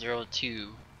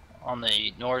 1002 on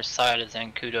the north side of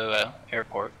Zancudo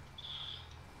Airport.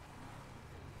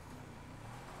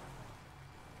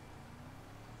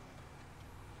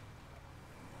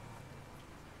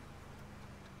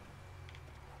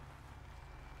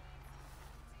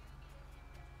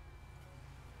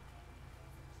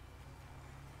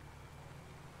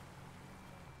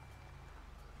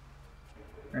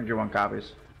 Ranger 1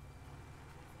 copies.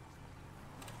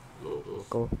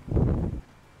 Go.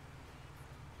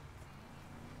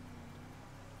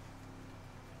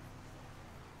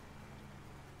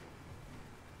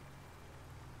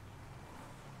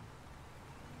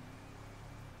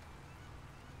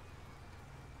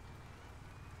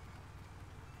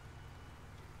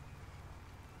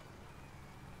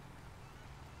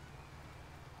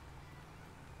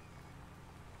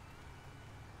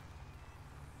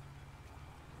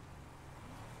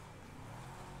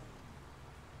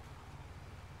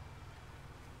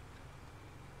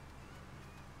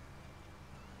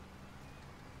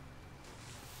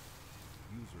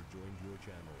 User joined your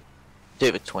channel.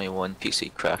 David 21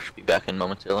 PC crash. Be back in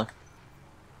momentarily.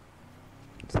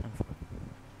 10-4.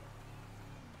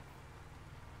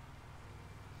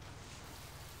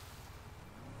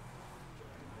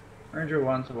 Ranger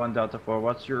 1 to 1 Delta 4,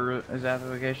 what's your exact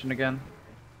location again?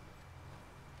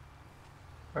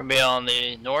 We're gonna be on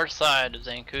the north side of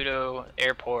Zancudo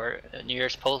Airport.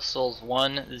 Nearest postal's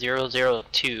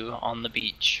 1002 on the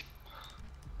beach.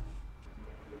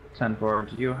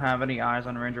 10-4, do you have any eyes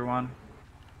on Ranger 1?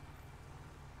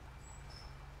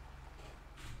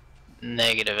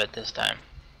 Negative at this time.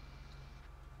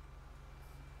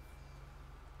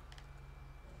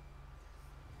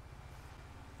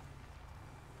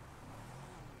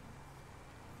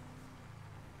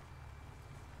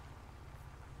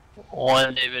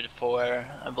 One David 4.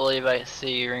 I believe I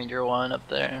see Ranger 1 up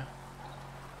there.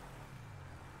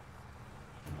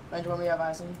 Ranger 1, we have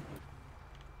eyes on.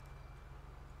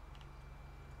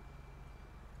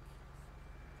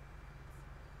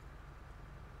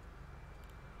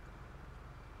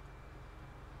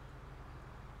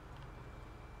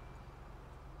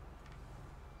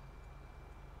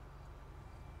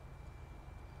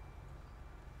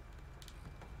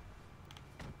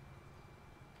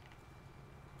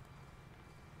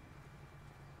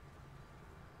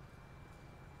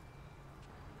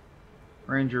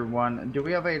 Ranger 1, do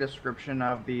we have a description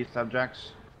of the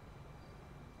subjects?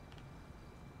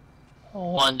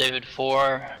 1 David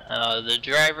 4. The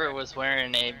driver was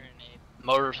wearing a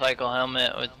motorcycle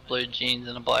helmet with blue jeans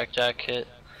and a black jacket,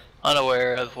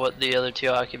 unaware of what the other two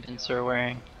occupants were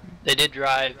wearing. They did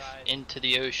drive into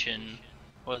the ocean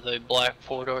with a black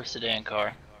 4-door sedan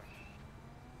car.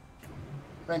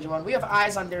 Ranger 1, we have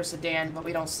eyes on their sedan, but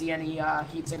we don't see any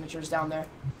heat signatures down there.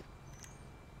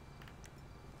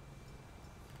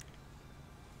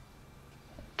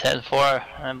 10-4,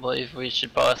 I believe we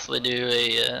should possibly do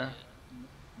a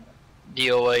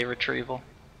DOA retrieval.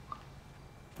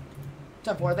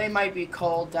 10-4, they might be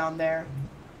cold down there.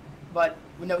 but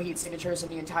with no heat signatures in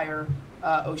the entire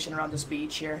ocean around this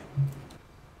beach here.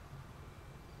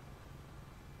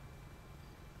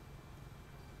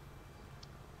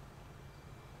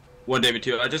 One David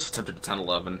 2, I just attempted a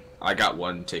 10-11. I got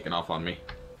one taken off on me.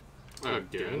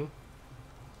 Again?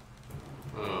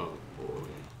 Oh boy.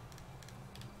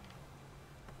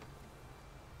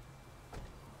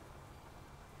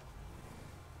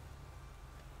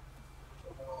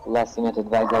 Last unit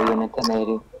advisor, unit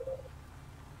 1080.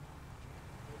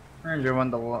 Ranger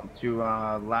 1 to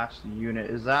last unit.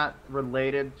 Is that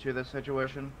related to the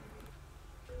situation?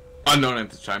 Unknown at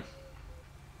this time.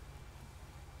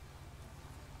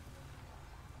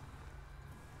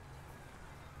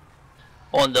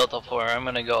 One Delta 4, I'm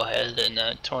gonna go ahead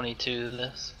and 22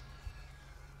 this.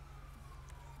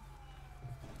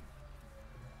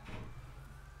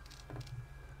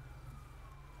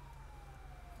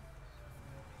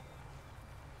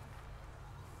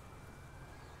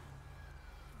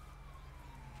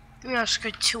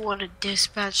 Oscar 2 on a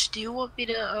dispatch. Do you want me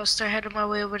to start heading my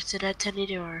way over to that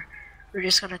 1080 or we're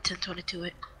just gonna 1022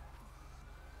 it?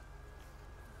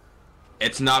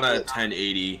 It's not a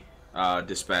 1080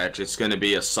 dispatch. It's going to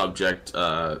be a subject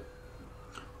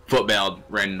footbailed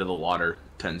ran into the water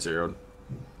 10-0.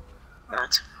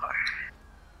 Not too far.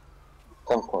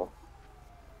 10-4.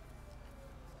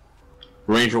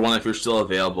 Ranger 1, if you're still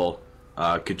available,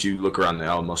 could you look around the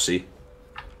LMOC?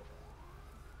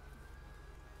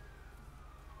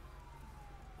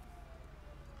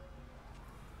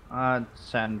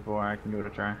 Send 4, I can give it a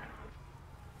try.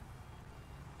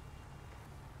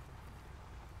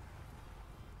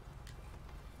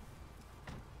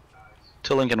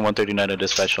 To Lincoln 139 to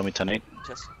dispatch, show me 10-8.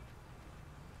 Just...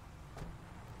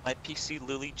 My PC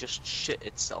literally just shit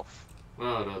itself.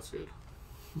 Oh, that's good.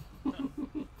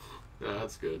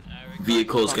 That's good.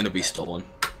 Vehicle is going to be stolen.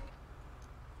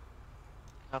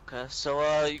 Okay,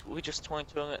 so we just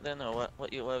 22ing it then, or what?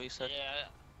 What have you said? Yeah,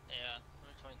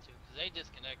 we're 22 because they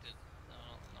disconnected.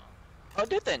 No. Oh,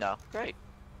 did they now? Great.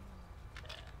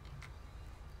 Yeah.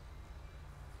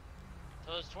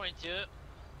 So it's 22.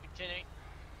 Continuing.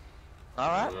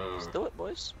 Alright, let's do it,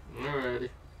 boys. Alrighty.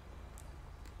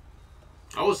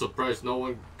 I was surprised no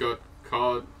one got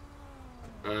caught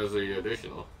as a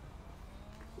additional,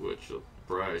 which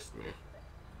surprised me.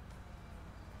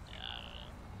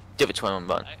 Give it 21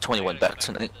 back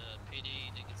tonight.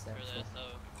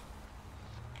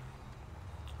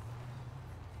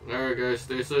 Alright guys,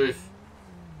 stay safe.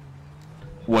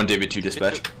 1 David 2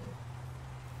 dispatch.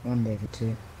 1 David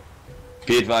 2.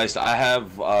 Be advised, I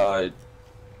have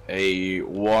a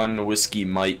 1 Whiskey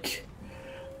Mike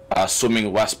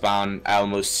swimming westbound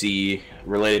Alamo Sea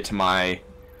related to my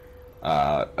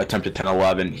attempted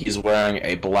 10-11. He's wearing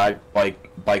a black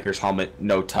biker's helmet,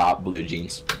 no top, blue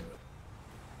jeans.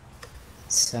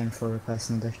 10-4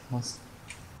 requesting additionals.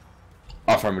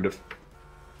 Affirmative.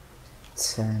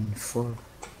 10-4.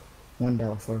 1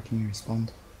 Delta 4, can you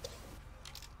respond?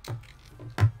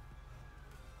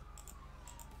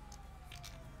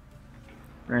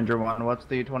 Ranger 1, what's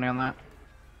the 20 on that?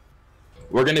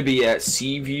 We're going to be at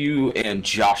Seaview and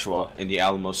Joshua in the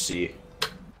Alamo Sea.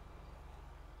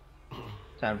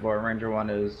 10-4, Ranger 1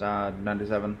 is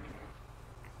 97.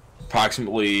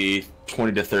 Approximately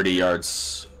 20 to 30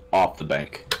 yards off the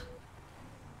bank.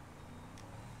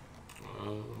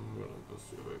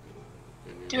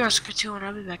 Do Oscar 2 and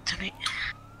I'll be back tonight.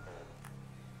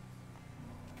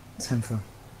 10-4.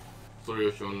 3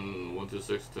 Ocean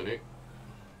 126 10-8.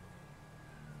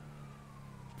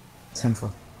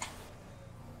 10-4.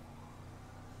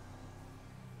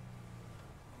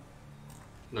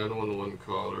 911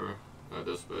 caller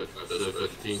dispatch.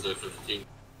 15.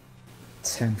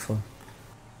 10-4.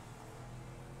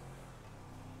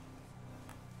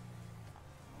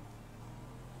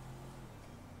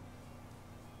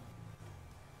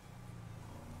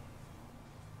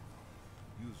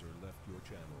 User left your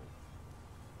channel.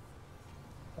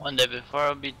 One day before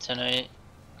I'll be 10-8.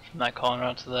 I'm not calling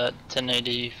out to that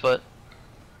 1080 foot.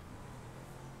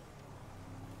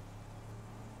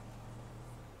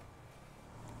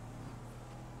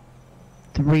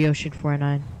 Three Ocean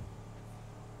 49.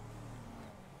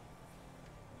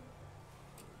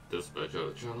 Dispatch out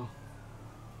of channel.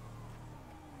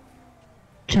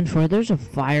 10-4, there's a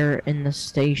fire in the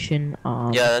station.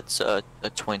 Yeah, that's a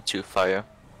 22 fire.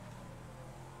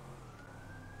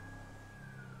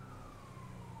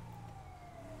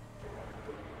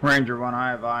 Ranger 1, I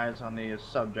have eyes on the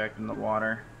subject in the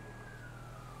water.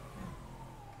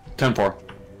 10-4.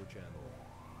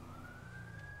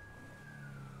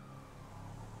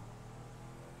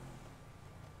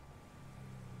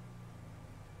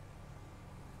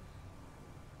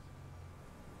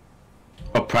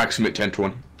 Approximate 10 to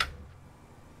 1.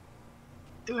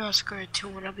 3 Oscar 2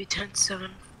 1, I'll be 10-7.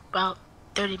 About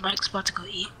 30 mics, about to go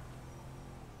eat.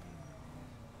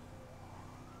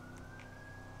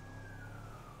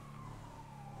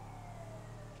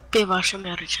 Dave, I'll show me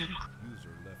how to channel.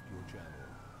 User left your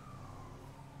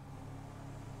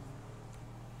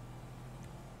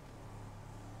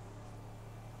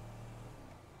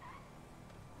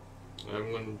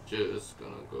channel. I'm just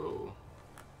gonna go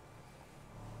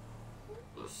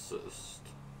assist.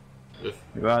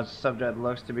 The subject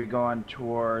looks to be going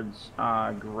towards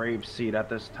Grave Seat at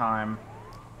this time.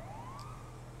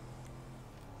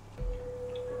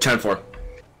 10-4.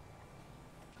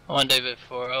 One day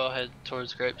before, I'll head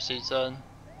towards Grapeseed side.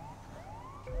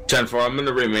 10-4, I'm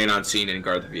gonna remain on scene and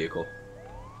guard the vehicle.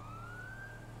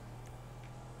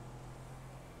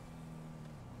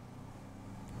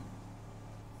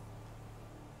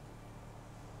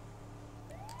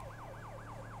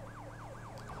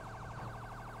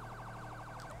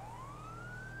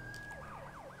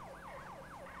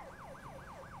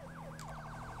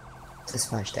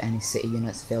 Dispatch to any city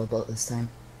units available at this time.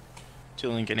 2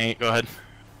 Lincoln 8, go ahead.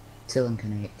 2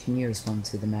 Lincoln 8, can you respond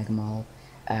to the Mega Mall?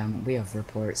 We have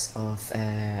reports of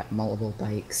multiple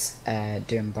bikes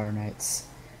doing burnouts,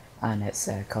 and it's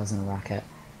causing a racket,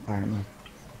 apparently.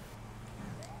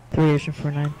 3 Ocean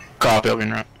 49. Copy, I'll be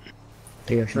in route.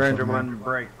 3 Ocean Ranger 49.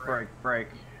 1, break.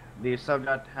 The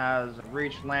subject has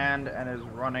reached land and is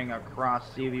running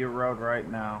across Seaview Road right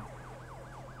now.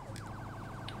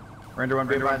 Ranger 1,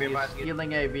 be advised, he's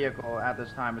stealing a vehicle at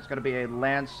this time. It's going to be a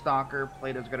Land Stalker.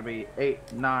 Plate is going to be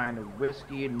 89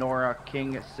 Whiskey Nora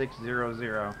King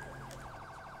 600.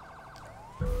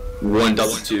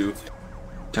 122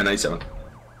 1097.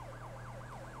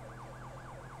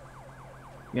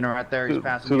 You know, right there, he's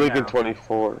passing To you Lincoln now.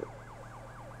 24. Ranger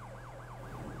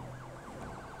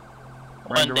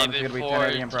 1 is One going day to be before,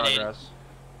 1080 in progress.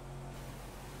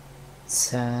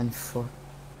 10-4.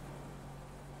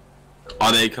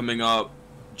 Are they coming up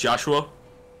Joshua?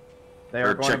 They are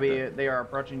Or going to check be, them. they are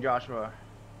approaching Joshua.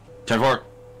 10-4.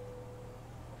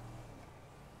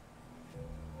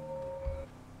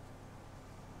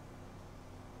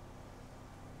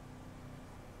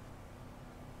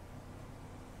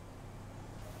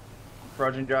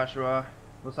 Approaching Joshua.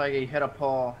 Looks like he hit a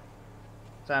pole.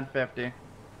 1050.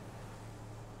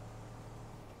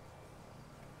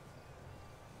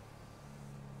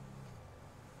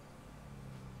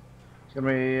 He's gonna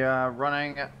be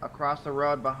running across the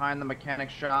road behind the mechanic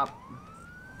shop.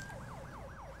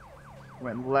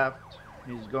 Went left.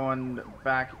 He's going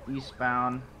back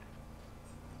eastbound.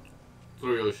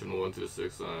 3 Ocean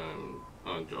 126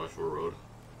 on Joshua Road.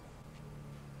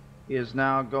 He is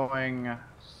now going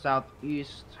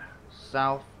southeast,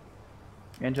 south,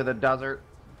 into the desert.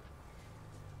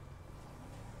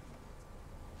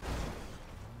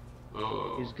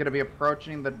 Oh. He's going to be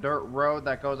approaching the dirt road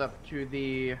that goes up to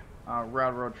the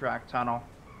railroad track tunnel.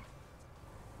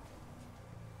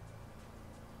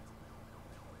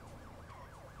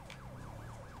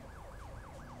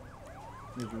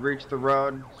 He's reached the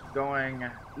road, he's going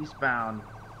eastbound.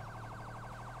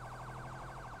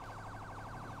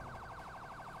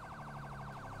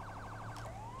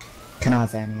 Can I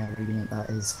have any other unit that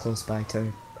is close by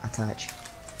to attach?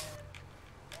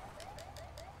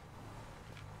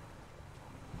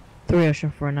 3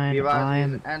 Ocean 49. Levi, I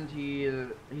am. and he's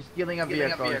stealing a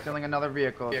vehicle. He's stealing another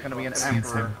vehicle. It's going to be an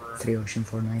Emperor. 3 Ocean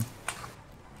 49.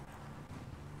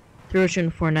 3 Ocean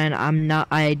 49. I'm not.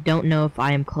 I don't know if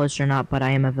I am close or not, but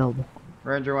I am available.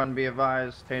 Ranger 1, be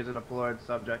advised. Taser deployed.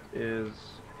 Subject is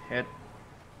hit.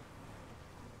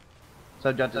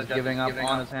 Subject is giving up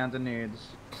on his hands and knees.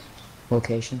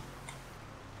 Location.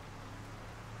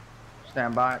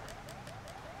 Stand by.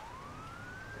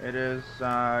 It is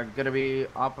going to be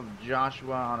off of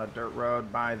Joshua on a dirt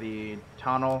road by the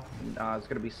tunnel. It's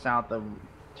going to be south of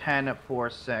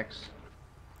 1046.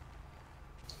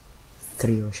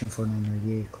 3 Ocean 49, are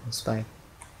you close by?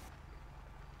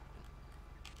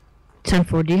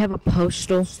 10-4. Do you have a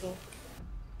postal?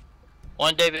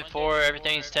 One day before,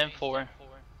 everything's 10-4.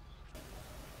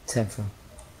 10-4.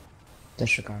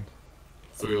 Disregard.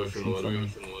 3 Ocean 1.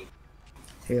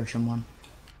 3 Ocean 1.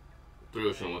 3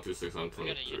 Ocean 126 on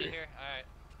 23.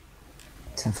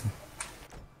 10-4.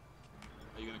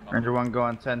 Ranger 1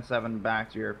 going 10-7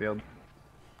 back to your field.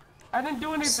 I didn't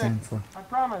do anything. 10-4. I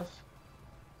promise.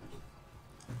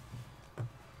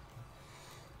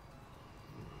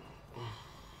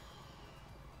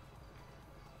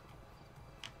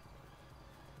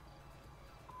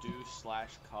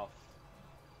 Do/cuff.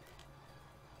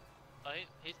 Oh,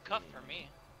 he's cuffed for me.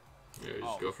 Yeah,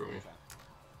 just go for me. Okay.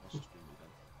 Let's just be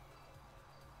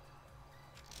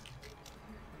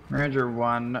Ranger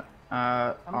 1,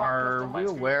 are we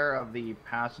aware of the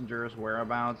passenger's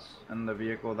whereabouts in the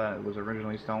vehicle that was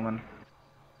originally stolen?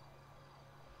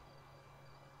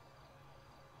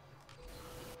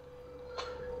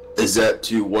 Is that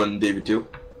to 1 David 2?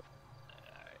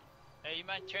 Hey, you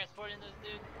mind transporting this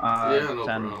dude? Yeah, no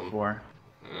 10 problem. 4.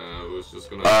 It was just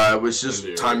gonna. It was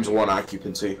just times 1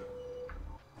 occupancy.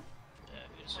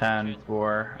 10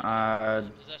 4.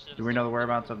 Do we know the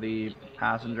whereabouts of the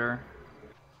passenger?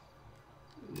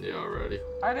 Yeah, already.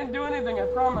 I didn't do anything, I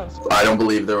promise. I don't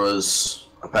believe there was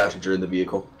a passenger in the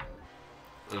vehicle.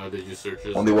 Did you search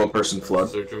his? Only one person fled.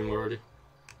 Search him already.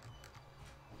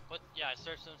 What? Yeah, I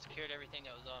searched him, secured everything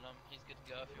that was on him. He's good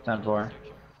to go if you 10 want 4. to search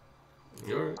him.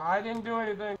 You alright? I didn't do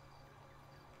anything.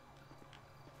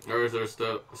 Alright, is there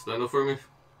stand up for me?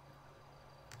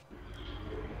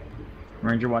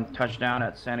 Ranger 1 touchdown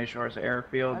at Sandy Shores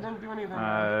Airfield. I didn't do anything.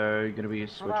 You're gonna be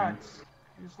switching. Relax.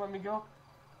 You just let me go.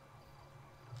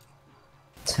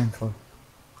 10 4.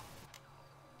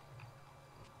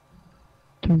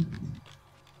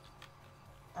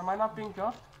 Am I not being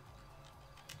cuffed?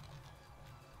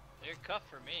 You're cuffed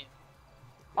for me.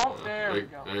 Oh, there we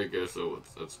go. I guess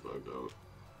that's bugged out.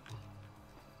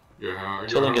 Your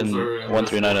arms Lincoln are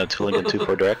 139 to Lincoln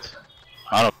 24 direct.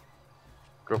 I don't.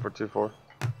 Go for 2-4.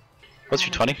 What's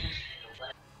your 20?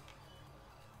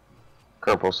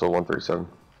 Current postal 137.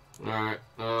 Alright,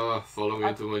 follow me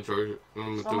into my charger.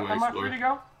 Am I free to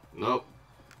go? Nope.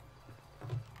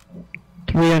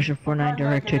 3-49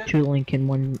 director to Lincoln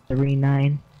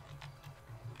 139.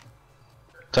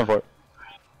 10-4.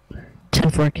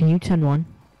 10-4, can you 10-1?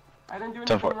 I didn't do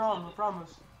 10-4. anything wrong, I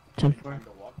promise. 10-4.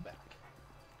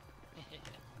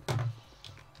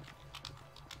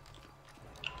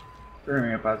 Bring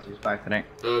me about these back today.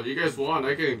 If you guys want,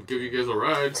 I can give you guys a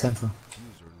ride. 10 4.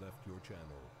 User left your channel.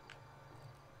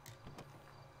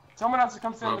 Someone has to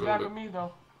come stand in the back of me,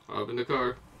 though. Hop in the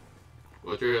car.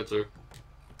 Watch your head, sir.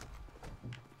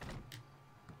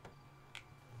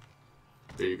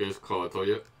 Did you guys call it all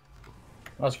yet?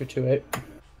 Oscar 2-8.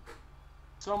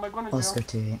 So am I going to jail? Oscar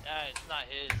 2-8. It's not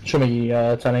his. Show me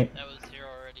 10-8. That was here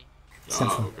already.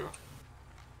 Oh, okay.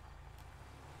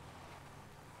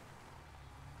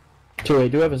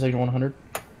 2-8, do you have a signal 100?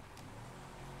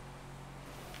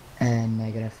 And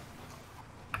negative.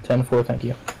 10-4, thank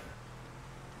you.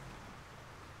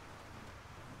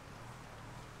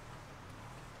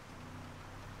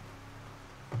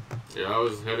 Yeah, I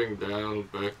was heading down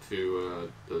back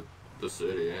to the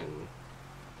city and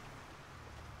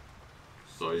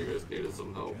saw you guys needed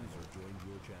some help.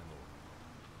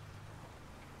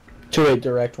 2-8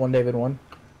 direct, 1 David 1.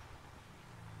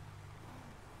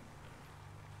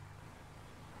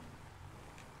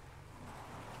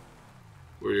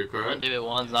 Where your car at? David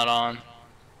 1's not on.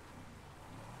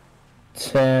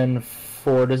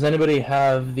 10-4, does anybody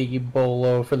have the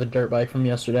bolo for the dirt bike from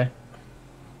yesterday?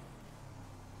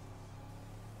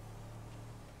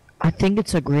 I think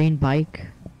it's a green bike.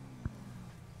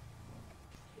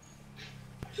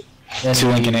 2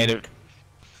 Lincoln 8,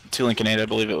 2 Lincoln 8, I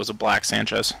believe it was a black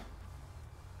Sanchez.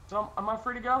 So am I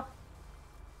free to go?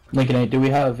 Lincoln 8, do we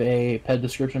have a pet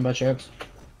description by chance?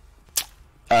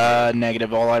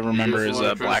 Negative, all I remember is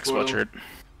a black sweatshirt.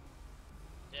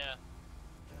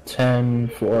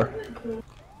 10-4.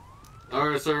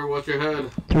 Alright, sir, watch your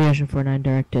head. 3-49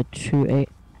 directed 2-8.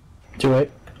 2-8.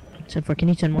 10-4, can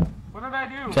you 10-1? What did I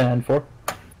do? 10-4. User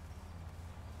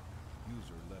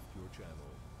left your channel.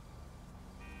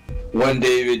 1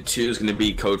 David 2 is going to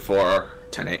be code 4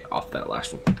 10-8 off that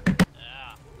last one.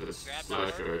 Yeah. This Grab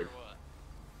slash my right. or what?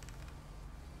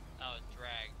 Oh,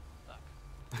 drag. Fuck.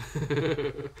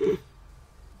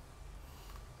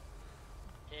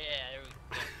 Yeah, there we go.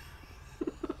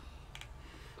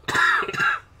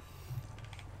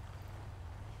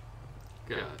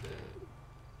 God damn.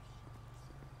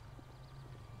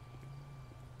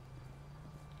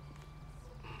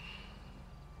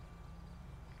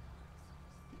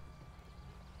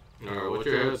 Alright, watch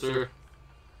your head, sir.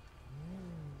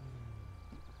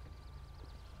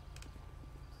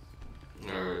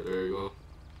 Alright, there you go.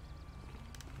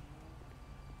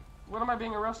 What am I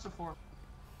being arrested for?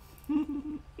 Right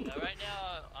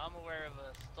now, I'm aware of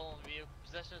a stolen vehicle,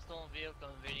 possession of stolen vehicle,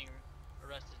 evading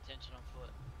arrest detention on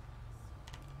foot.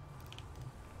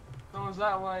 So is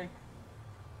that like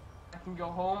I can go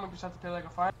home and just have to pay like a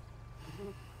fine? No,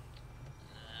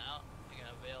 you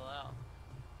gotta bail out.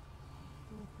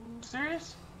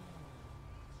 Serious?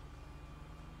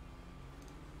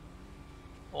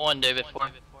 1 David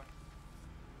 4.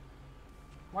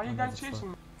 Why are you guys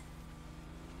chasing me?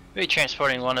 We're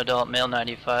transporting 1 adult male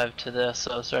 95 to the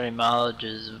so starting mileage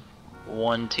is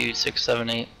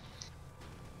 12678.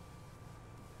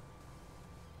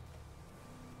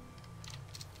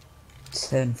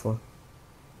 10-4.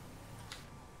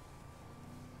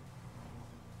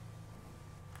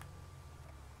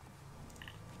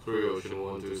 Three Ocean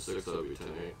 126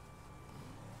 W10-8.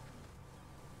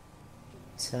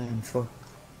 10-4.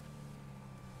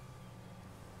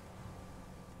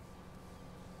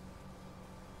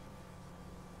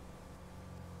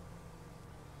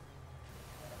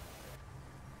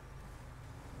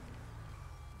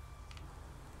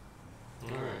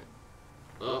 Alright.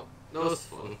 Well, that was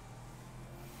fun.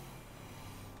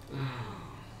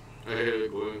 I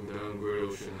hated going down Great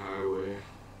Ocean Highway.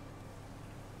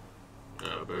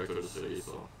 Yeah, back to the city,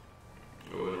 so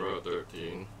I went Route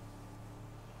 13.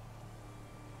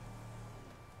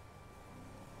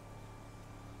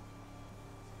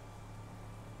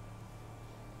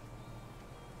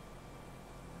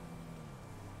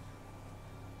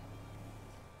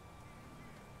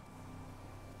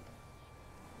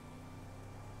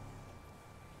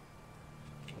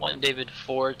 One David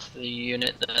 4 to the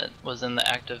unit that was in the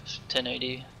active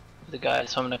 1080. The guy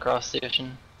swimming across the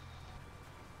ocean.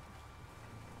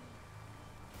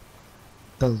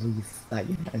 Believe that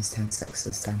unit is 10-6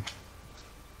 this time.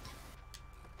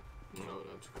 No,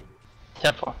 that's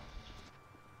good. 10-4.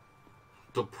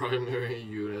 The primary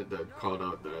unit that caught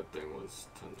out that thing was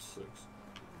 10-6.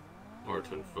 Or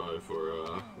 10-5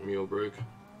 for meal break.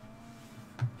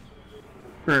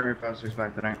 Very fast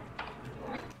back tonight.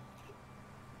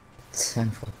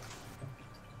 10-4.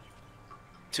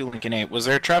 2 Lincoln 8. Was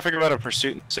there traffic about a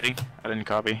pursuit in the city? I didn't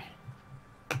copy.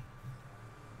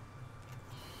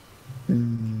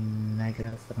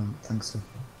 Negative, I don't think so.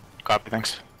 Copy,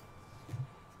 thanks.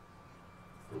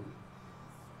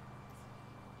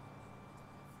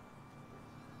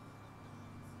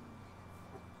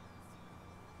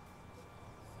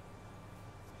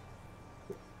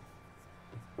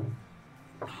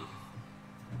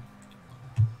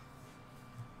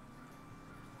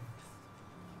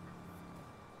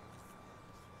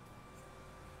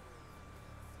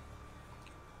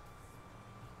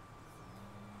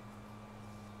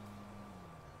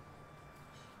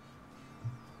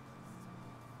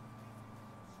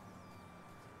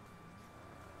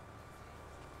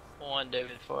 One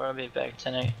David 4, I'll be back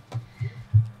tonight.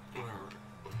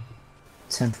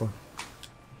 10-4.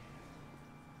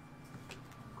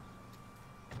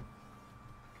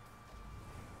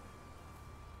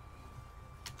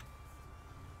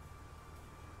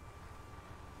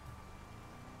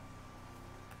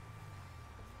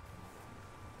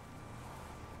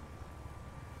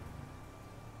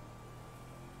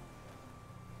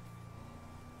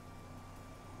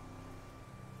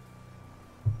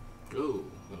 Oh,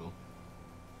 no.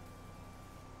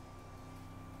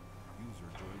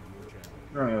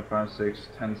 Romeo 5-6,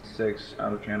 10-6,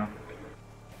 out of channel.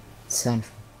 10-4. User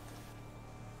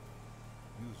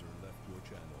left your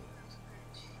channel.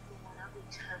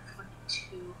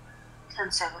 10-42,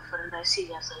 10-7 for the night. See you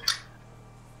guys later.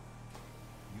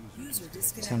 User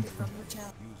disconnected from your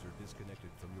channel. User disconnected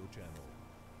from your channel.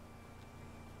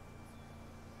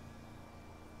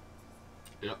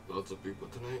 Yeah, lots of people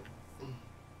tonight.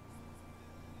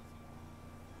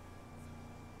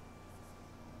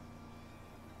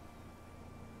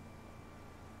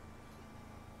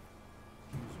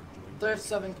 Third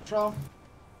 7 control.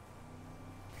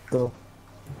 Go.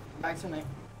 Back tonight.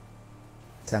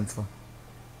 10-4.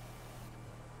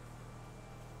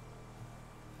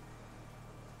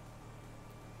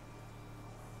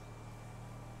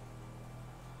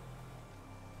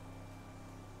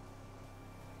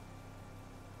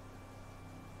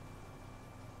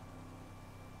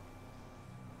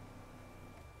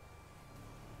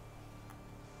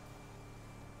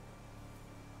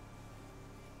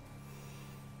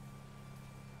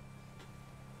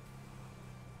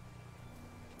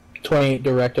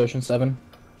 Direct Ocean 7.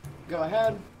 Go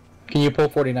ahead. Can you pull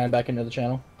 49 back into the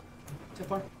channel? 10-4.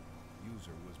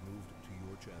 User was moved to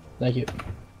your channel. Thank you.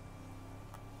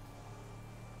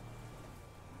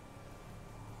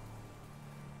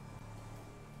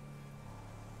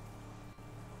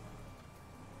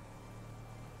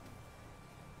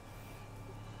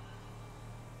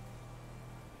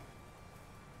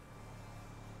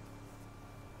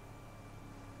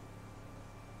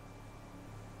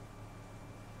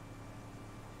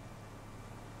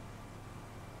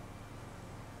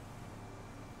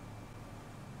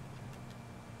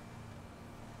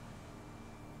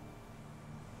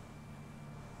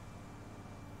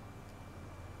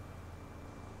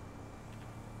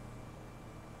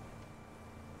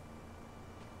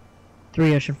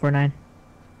 Three Ocean 49.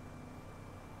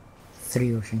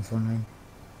 3 Ocean 49.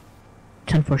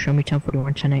 10-4, show me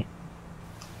 10-41, 10-8.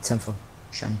 10-4.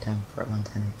 Shine 10 for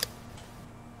 110.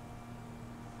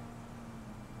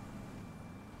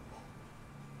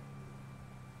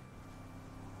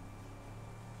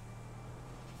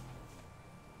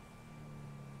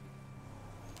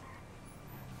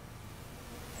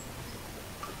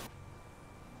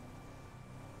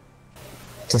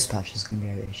 Dispatch is going to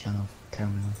be out of the channel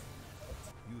terminal.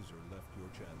 User left your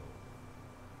channel.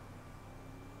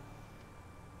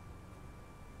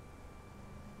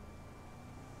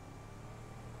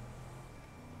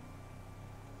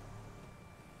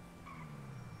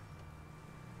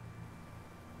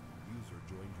 User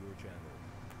joined your channel.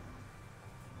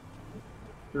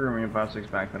 Through me 5-6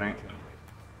 back tonight.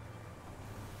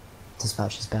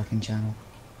 Dispatch is back in channel.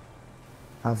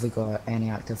 Have we got any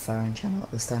active fire in channel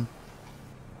at this time?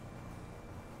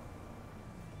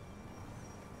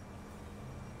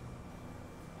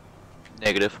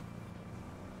 Negative.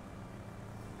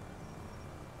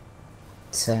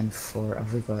 10-4,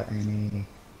 have we got anybody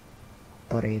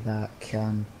that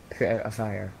can put out a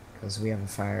fire? Because we have a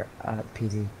fire at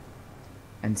PD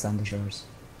in Sandy Shores.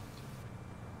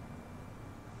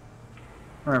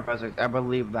 Alright, 5-6, I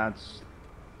believe that's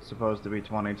supposed to be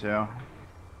 22. Alright,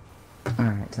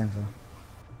 10-4.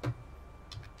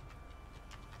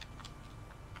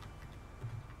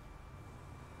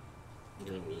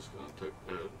 I'm just gonna take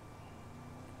that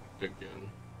again.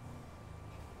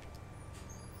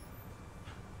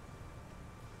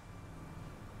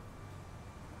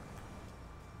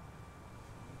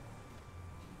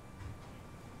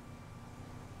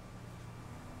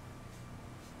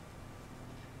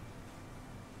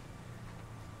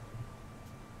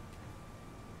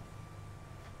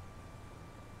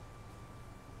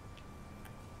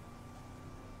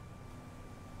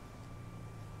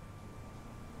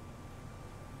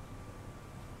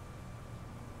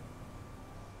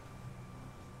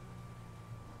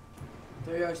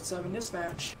 There 7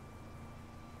 dispatch.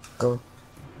 Go.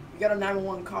 We got a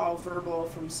 911 call verbal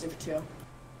from Civ 2.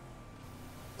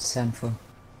 10-4.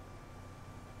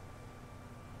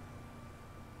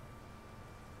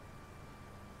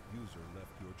 User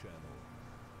left your channel.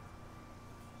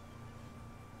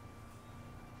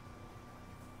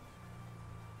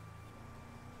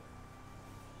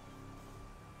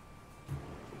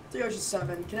 Three Ocean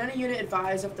 7. Can any unit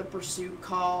advise if the pursuit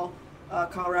call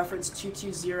reference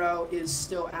 220 is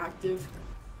still active?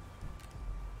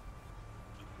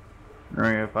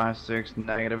 Alright, 5-6,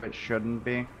 negative, it shouldn't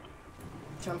be.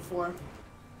 10-4.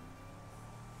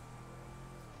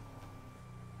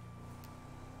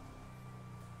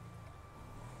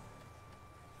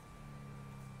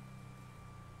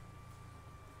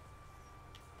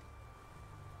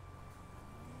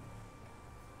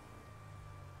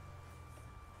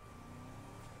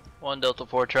 One Delta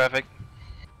 4 traffic.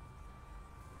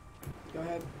 Go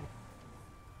ahead.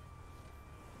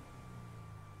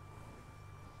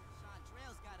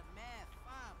 Chantrell's got a mad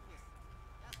fine pussy.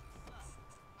 That's what's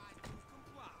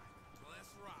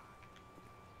up.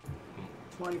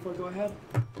 24, go ahead.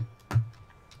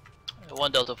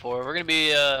 One Delta 4. We're gonna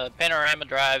be Panorama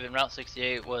Drive in Route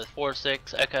 68 with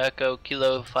 46 Echo Echo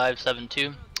Kilo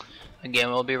 572. Again,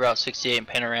 we'll be Route 68 in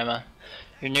Panorama.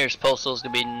 Your nearest postal is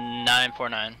gonna be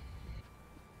 949.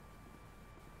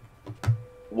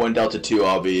 1 Delta 2,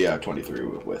 I'll be 23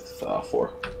 with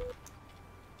 4.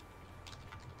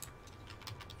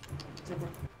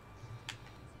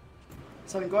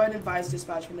 7, go ahead and advise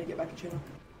dispatch when they get back in channel.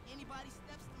 Anybody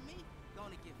steps to me,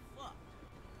 gonna get fucked.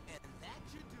 And that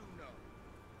you do know.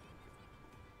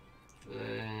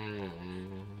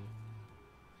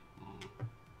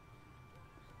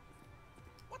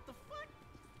 What the fuck?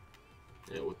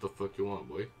 Yeah, what the fuck you want,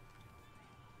 boy?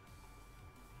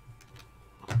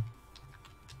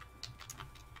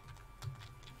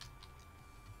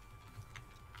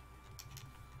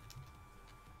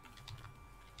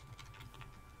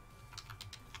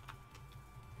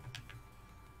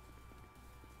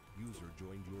 User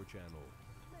joined your channel.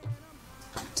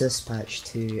 Dispatch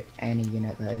to any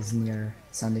unit that is near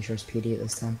Sandy Shores PD at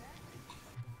this time.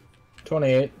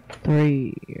 28.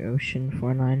 3 Ocean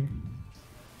 49.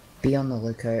 Be on the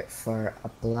lookout for a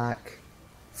black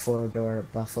 4-door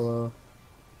Buffalo,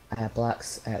 black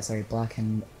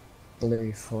and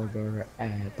blue 4-door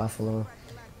Buffalo.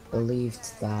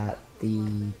 Believed that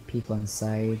the people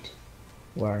inside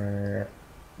were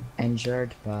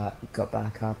injured, but got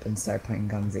back up and started pointing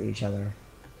guns at each other.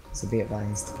 So be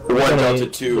advised. 1 Delta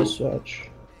 2. Dispatch.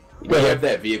 We have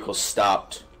that vehicle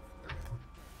stopped.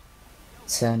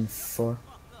 10-4.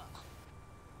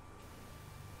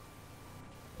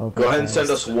 Go ahead and send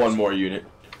us one more unit.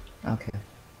 Okay.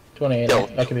 28.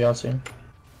 That can be on scene.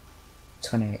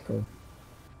 28, go.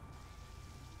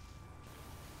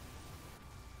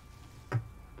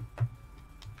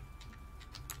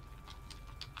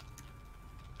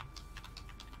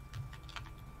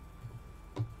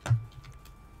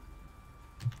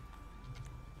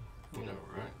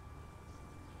 Alright.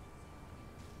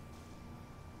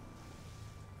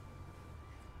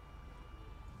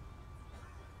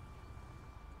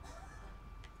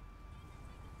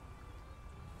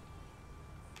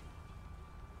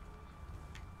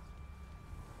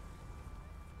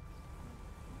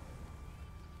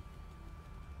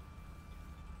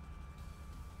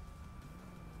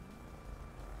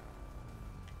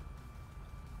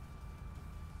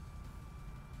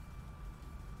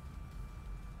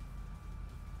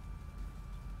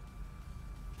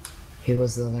 Who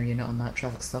was the other unit on that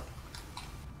traffic stop?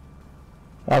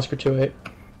 Oscar 28.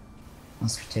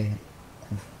 Oscar 28.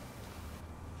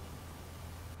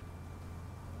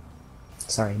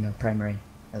 Sorry, no, primary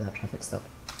at that traffic stop.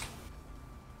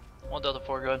 1 Delta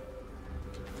 4, go ahead.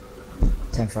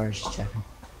 10-4, just checking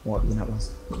what unit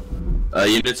was.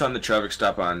 Units on the traffic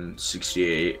stop on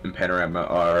 68 in Panorama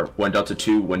are 1 Delta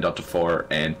 2, 1 Delta 4,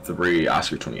 and 3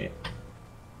 Oscar 28.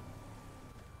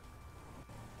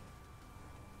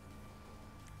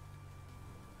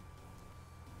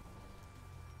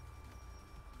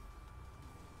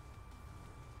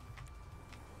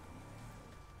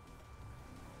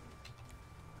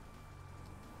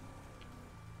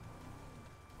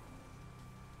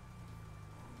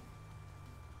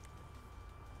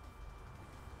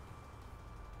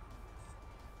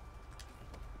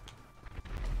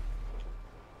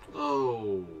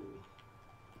 Oh.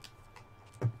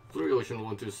 3 Ocean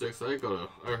 126. I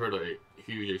heard a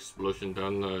huge explosion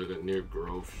down near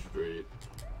Grove Street.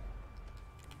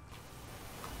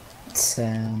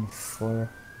 10-4.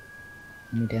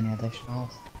 Need any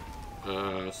additionals?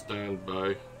 Stand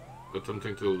by.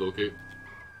 Attempting to locate.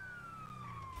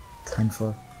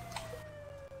 10-4.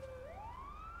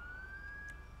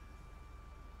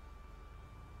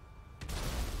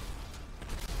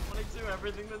 Do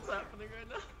everything that's happening right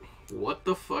now. What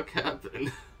the fuck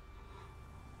happened?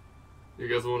 You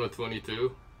guys want a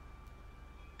 22?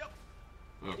 Yep.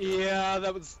 Okay. Yeah,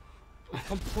 that was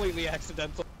completely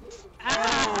accidental.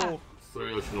 Ow!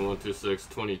 3 Ocean 126,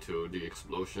 22, the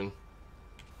explosion.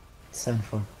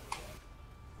 7-4.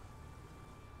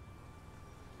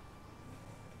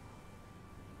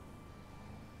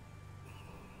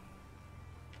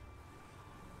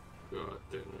 God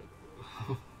damn it.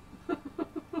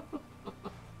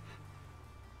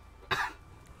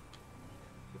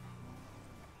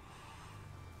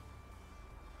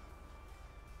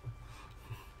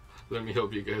 Let me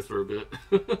help you guys for a bit.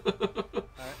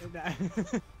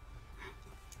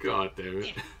 God damn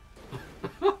it.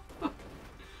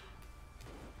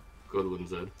 Good one,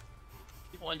 Zed.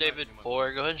 1 David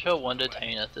 4, go ahead and show 1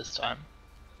 detain at this time.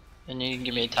 And you can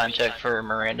give me a time check for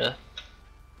Miranda.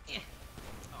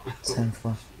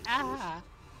 10-4. Ah!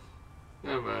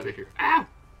 I'm out of here. Ah!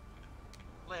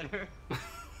 Later.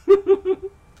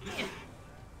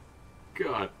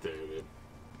 God damn it.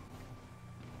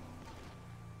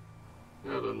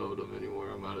 I don't know them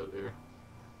anymore. I'm out of there.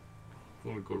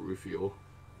 I'm gonna go refuel.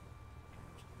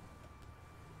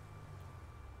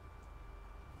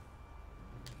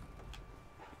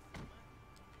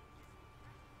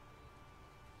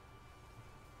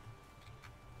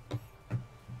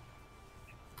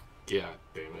 God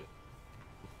damn it.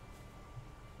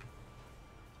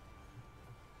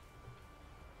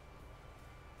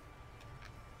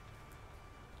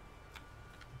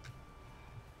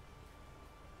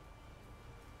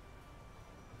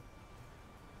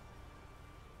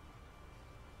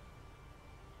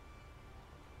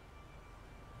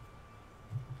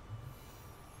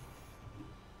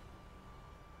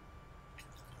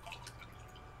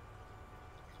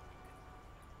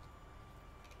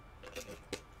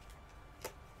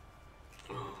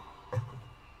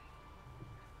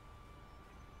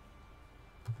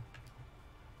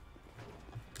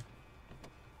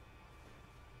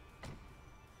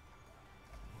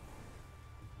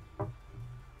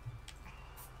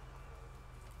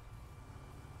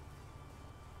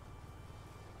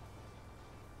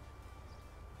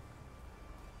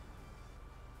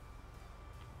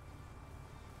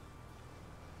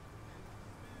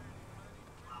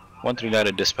 One three nine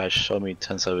at dispatch. Show me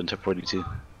 10-7 to 42.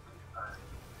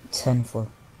 10-4.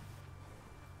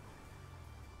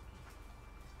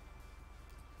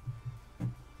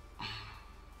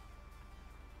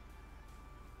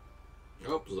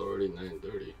 Oh, it's already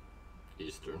 9:30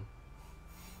 Eastern.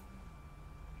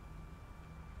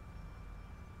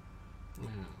 Yeah.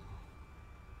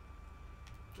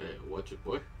 Hey, watch it,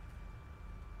 boy.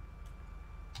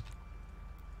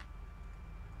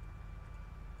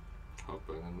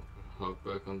 Hop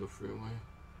back on the freeway.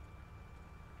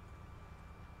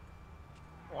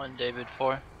 1 David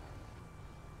 4.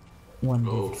 1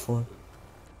 Oh. David 4.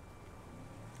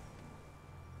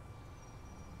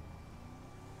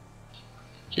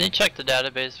 Can you check the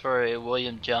database for a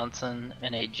William Johnson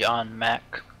and a John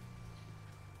Mack?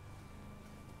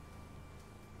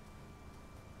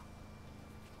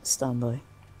 Standby.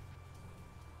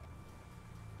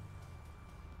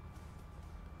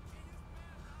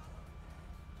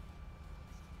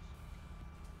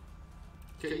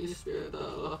 Can you spare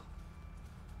the...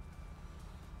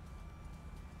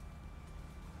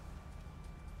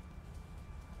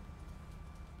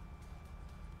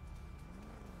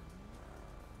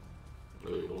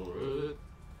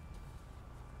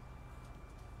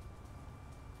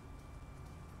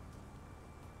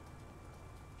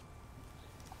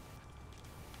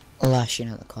 Last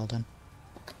unit that called in.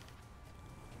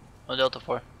 On Delta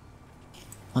 4.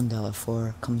 On Delta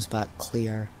 4, comes back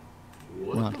clear.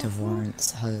 What No the active fuck?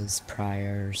 warrants, has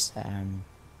priors,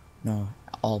 no,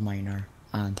 all minor,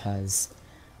 and has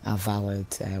a valid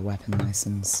weapon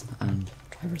license and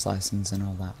driver's license and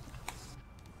all that.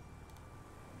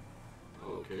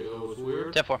 Okay, that was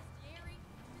weird. 10-4.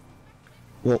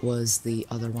 What was the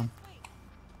other one?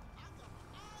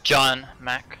 John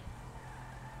Mack.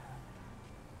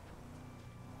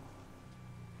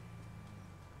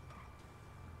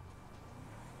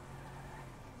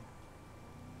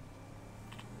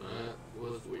 That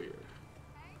was weird.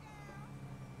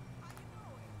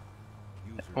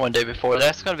 One day before.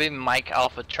 That's gonna be Mike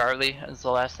Alpha Charlie is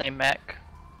the last name, Mac.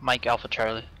 Mike Alpha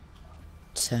Charlie.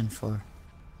 10-4.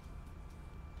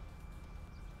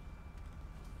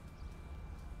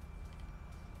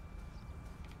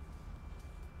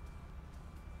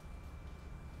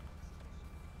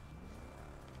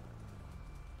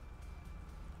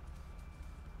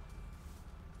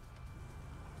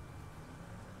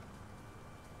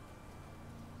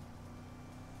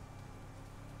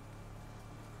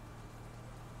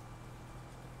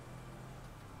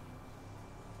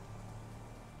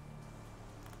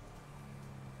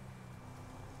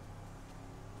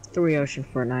 Three Ocean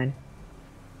 49.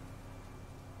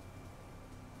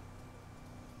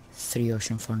 3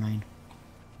 Ocean 49.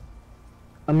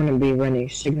 I'm gonna be running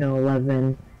Signal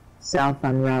 11 south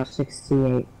on Route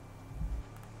 68.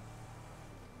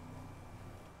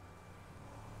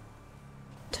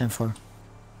 10-4.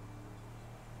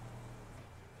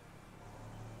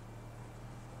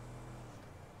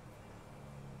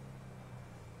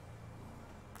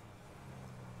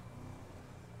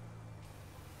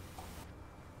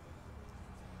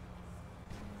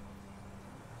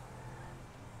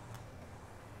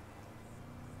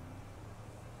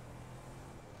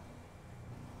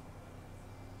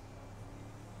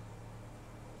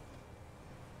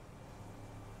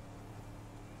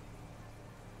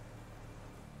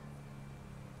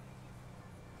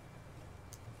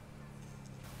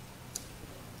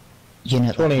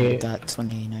 Unit 28. at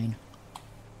 29.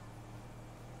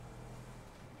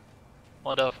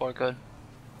 One Delta 4, good.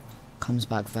 Comes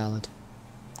back valid.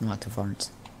 No active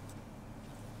warrants.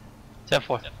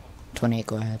 10-4. 28,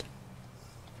 go ahead.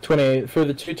 28. For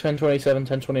the two 1027,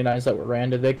 1029s that were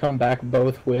ran, did they come back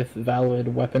both with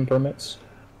valid weapon permits?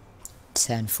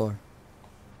 10-4.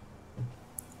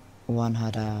 One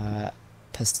had a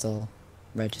pistol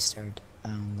registered,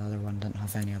 and the other one didn't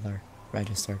have any other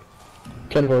registered.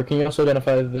 Kenvor, can you also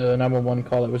identify the 911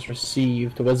 call that was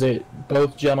received? Was it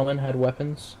both gentlemen had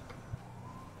weapons?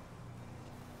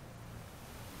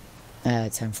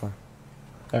 10-4.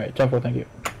 Alright, 10-4, thank you.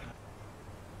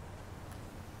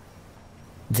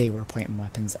 They were pointing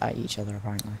weapons at each other,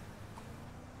 apparently.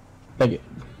 Thank you.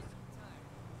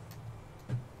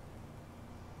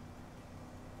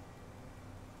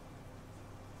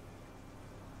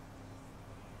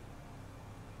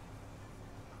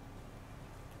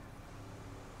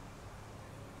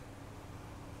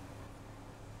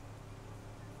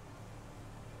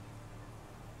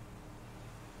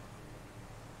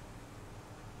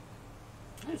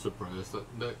 I'm surprised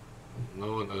that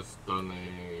no one has done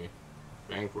a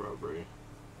bank robbery.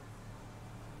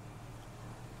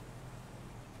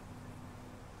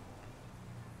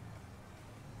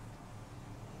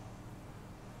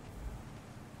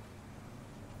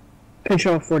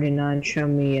 Control 49, show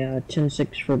me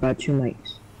 10-6 for about 2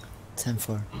 mics.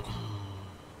 10-4.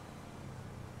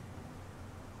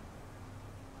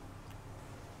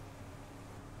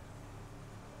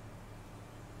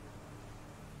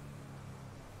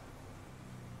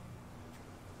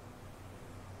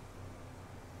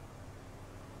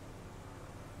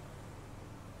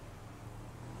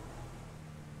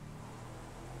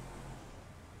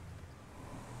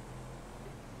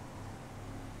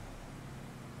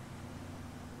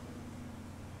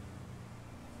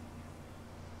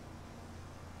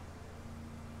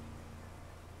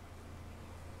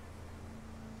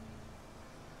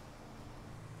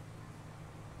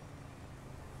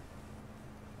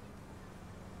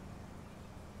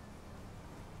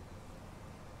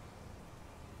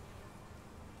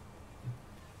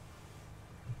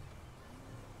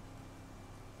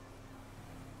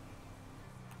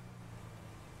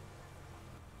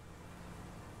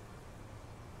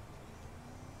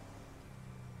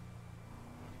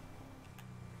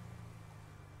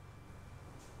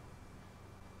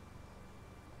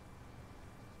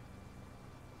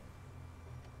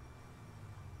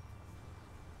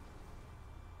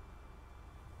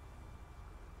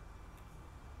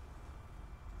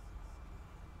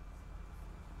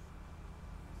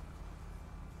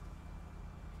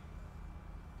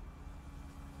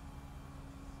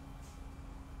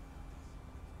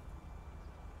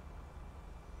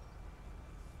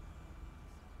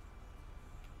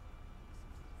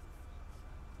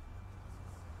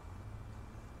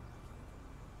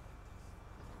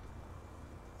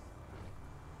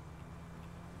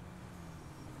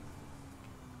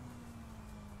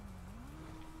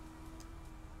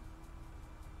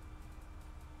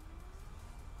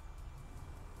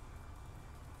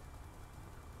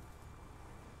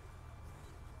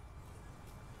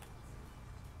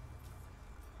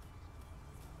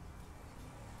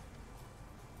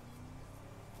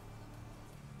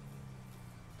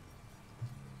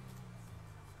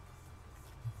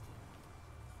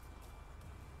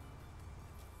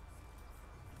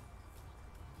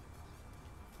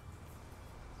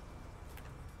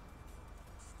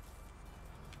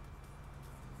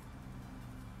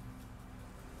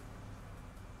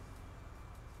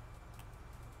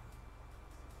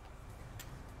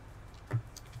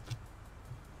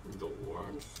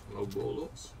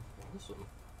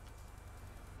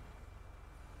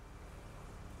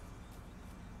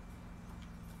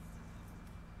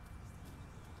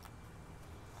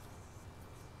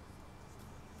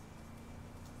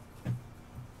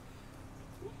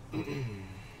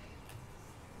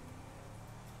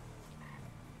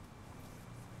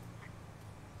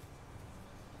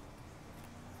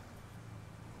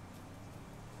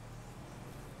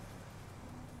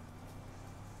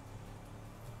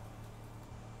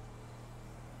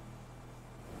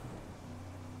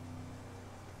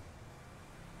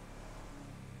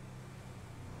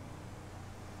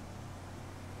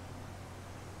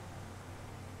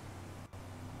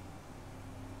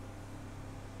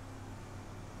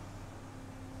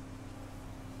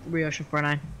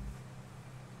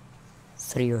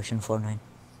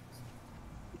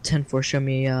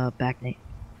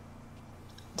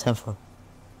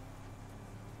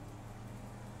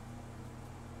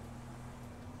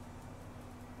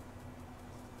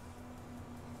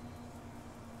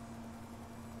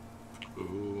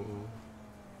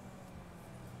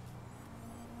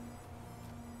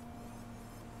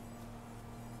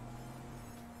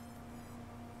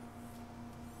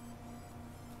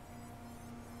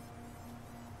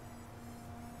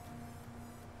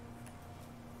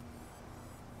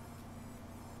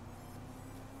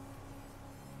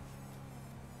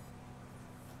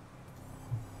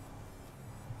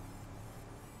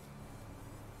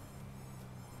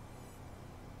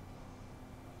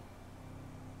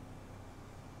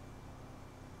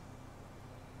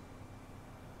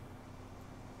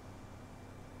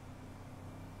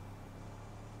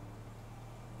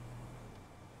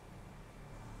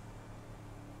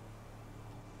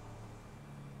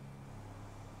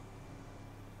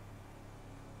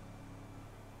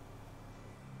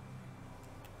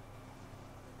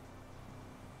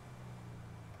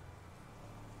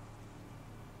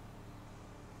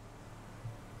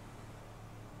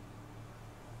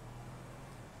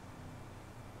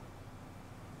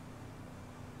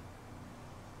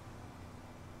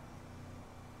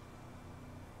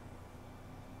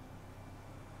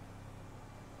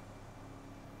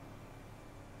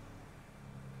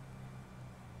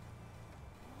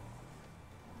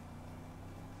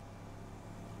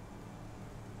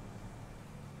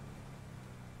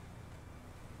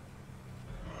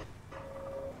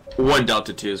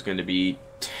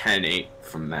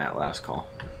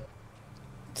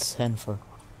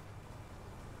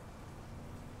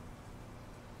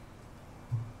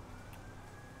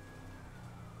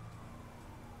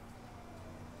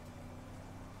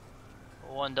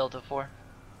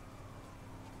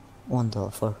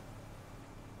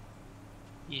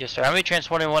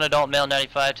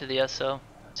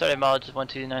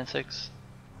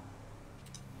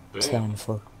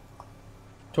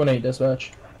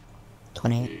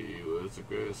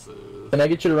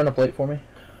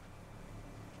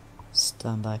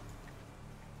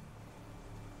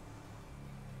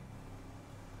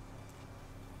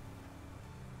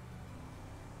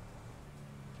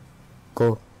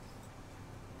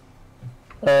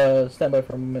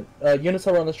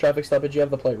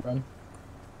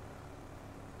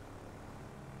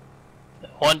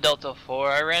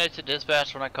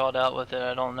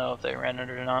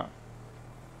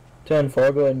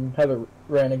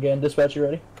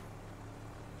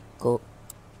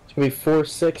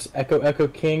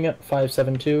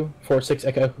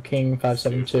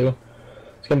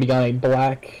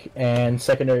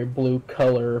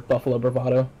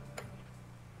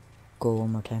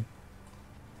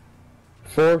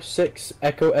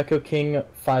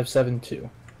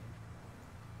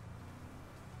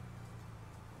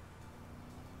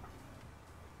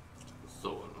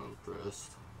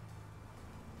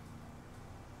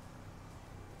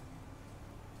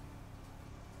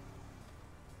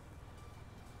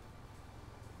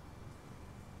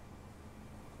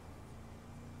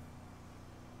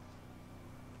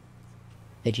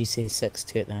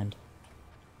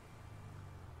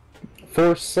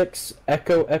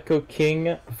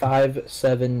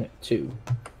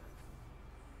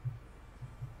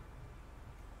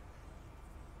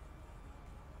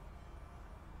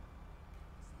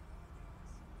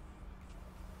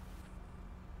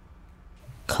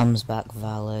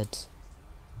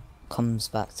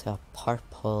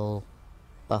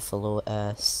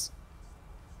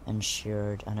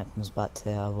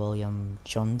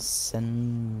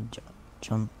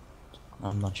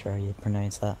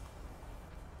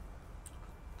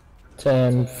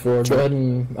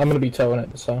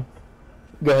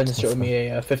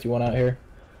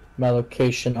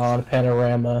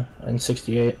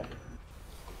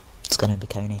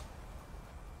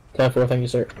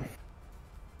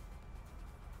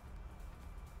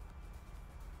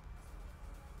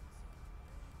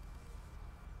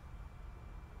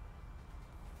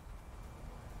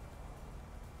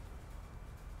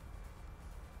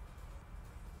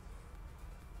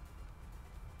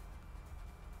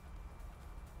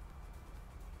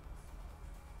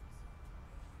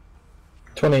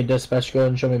 28 dispatch, go ahead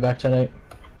and show me back tonight.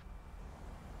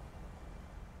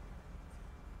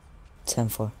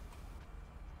 10-4.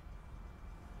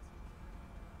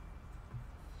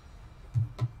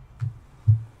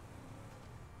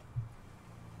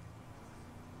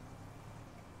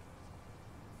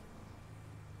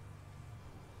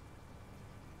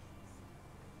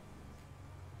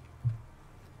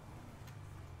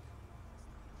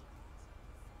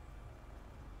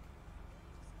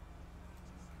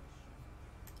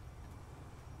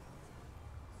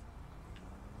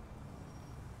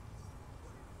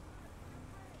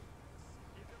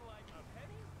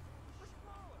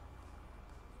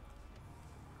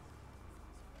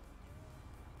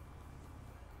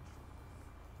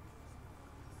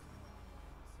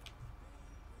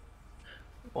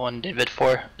 One David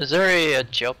 4. Is there a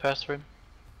jail password?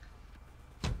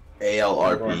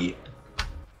 ALRP.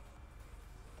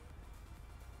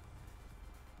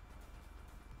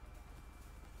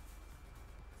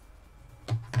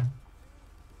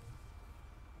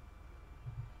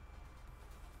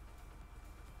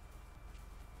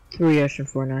 Three Ocean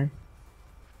 49.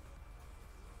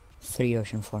 3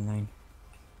 Ocean 49.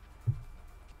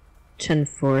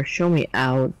 10-4. Show me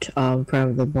out in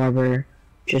front of the barber,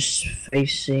 just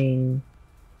facing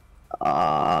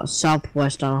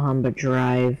southwest on Alhambra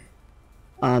Drive.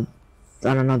 I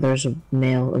don't know, there's a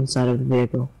male inside of the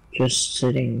vehicle, just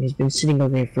sitting. He's been sitting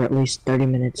over here for at least 30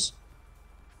 minutes.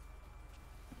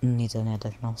 Needs any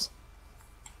additionals.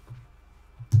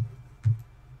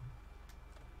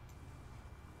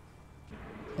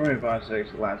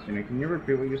 25-6, last unit. Can you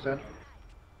repeat what you said?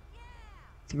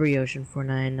 3 Ocean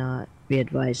 49, be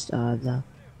advised,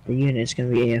 the unit is gonna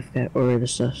be AFK, or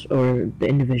the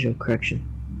individual,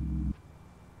 correction.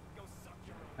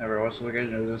 Ever, what's the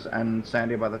location? Is this N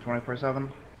Sandy by the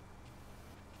 24/7?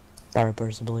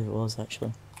 Barbers, I believe it was,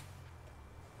 actually.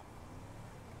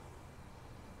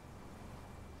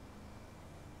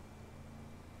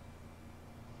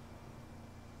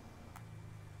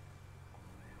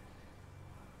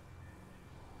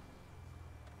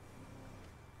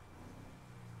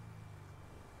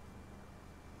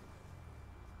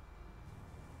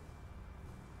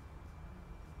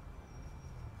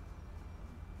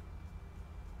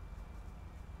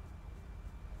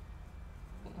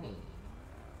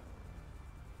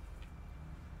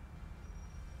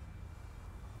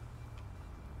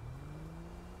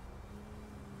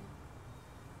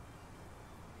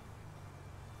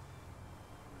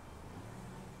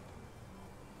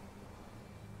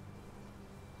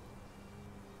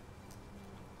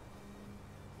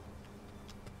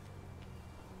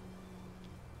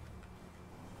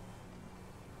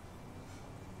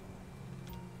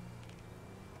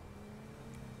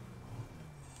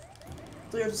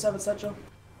 Clear to 7 Central.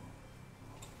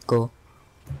 Go.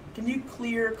 Can you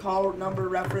clear call number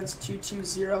reference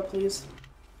 220, please?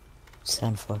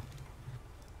 10-4.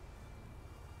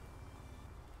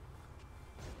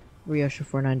 3 Ocean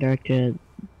 49 directed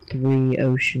 3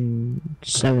 Ocean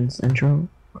 7 Central.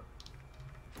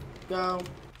 Go.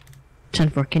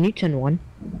 10-4, can you 10-1?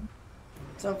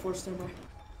 10-4, standby.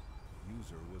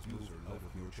 User left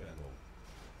your channel.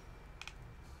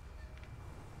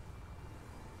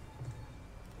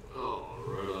 Oh,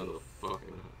 right on the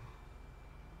fucking.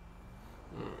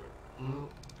 Alright, well.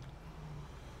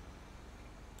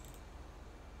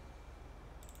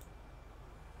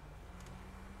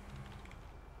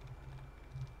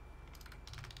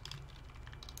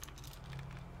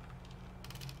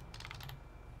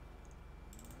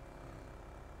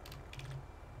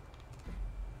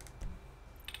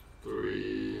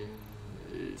 Three,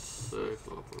 6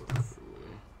 off of the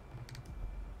freeway.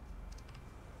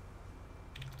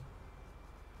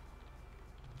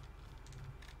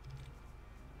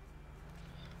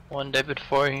 One David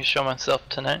 4. You can show myself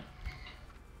tonight.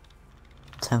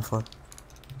 10-4.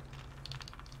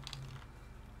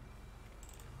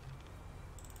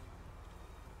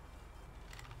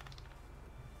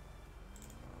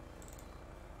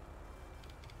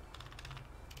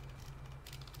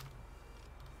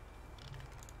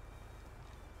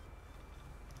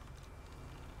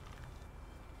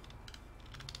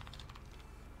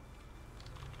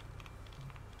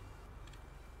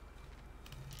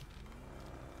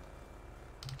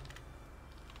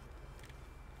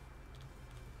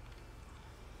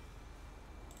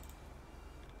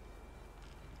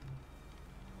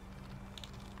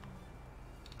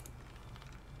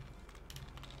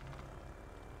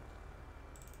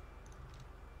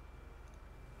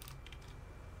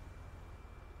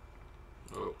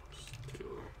 Oh, still.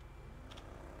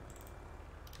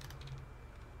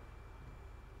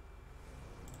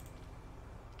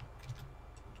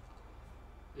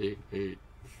 8, 8.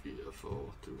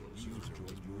 BFO 210. User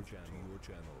joined your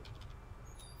channel.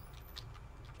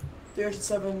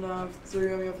 307, 3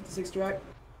 Romeo 56 direct.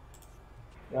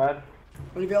 God.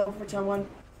 Are you available for 10-1?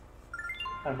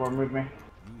 10-4, move me.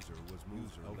 User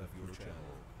left your channel.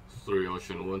 3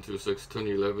 Ocean 126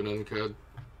 1011 NCAD.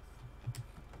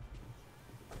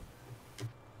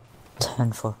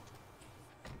 10-4.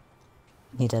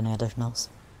 Need any additionals?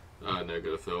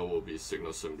 Negative L will be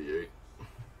signal 78.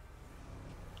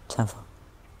 10-4.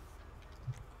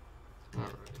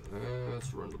 Alright,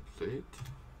 let's run the plate.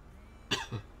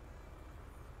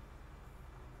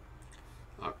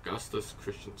 Augustus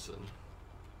Christensen.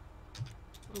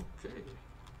 Okay.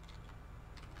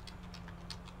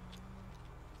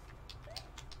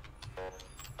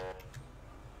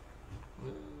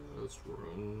 Let's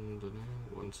run the name,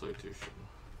 1 citation.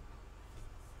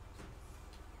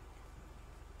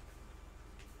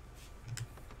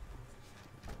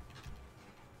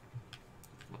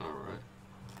 Alright.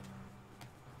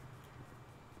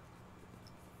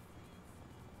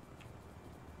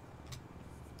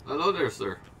 Hello there,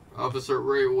 sir. Officer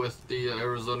Ray with the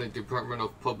Arizona Department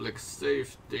of Public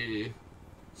Safety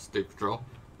State Patrol.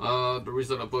 The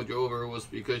reason I pulled you over was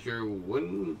because your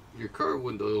car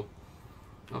window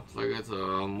looks like it's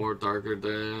more darker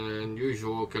than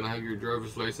usual. Can I have your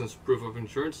driver's license, proof of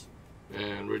insurance,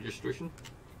 and registration?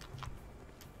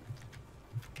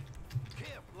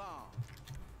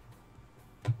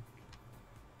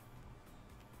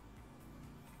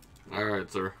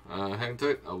 Alright, sir. Hang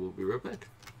tight. I will be right back.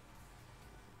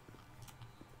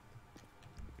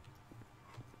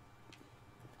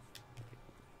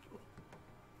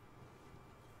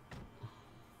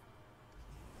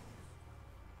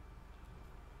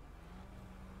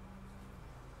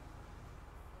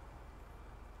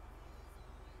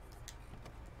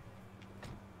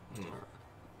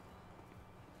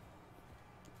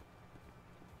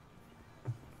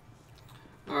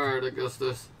 Alright,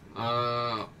 Augustus.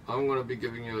 I'm gonna be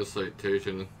giving you a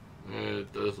citation.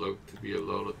 It does look to be a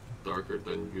little darker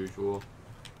than usual.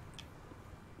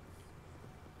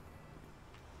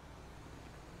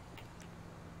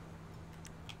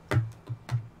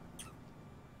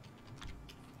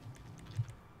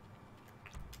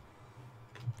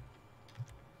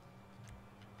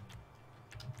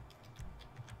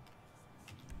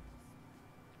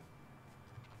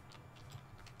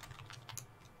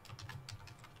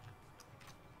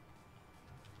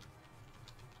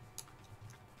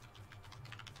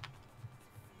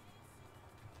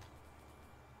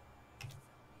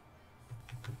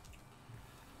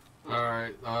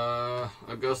 Alright,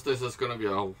 Augustus is gonna be a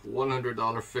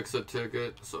 $100 fix-it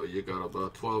ticket, so you got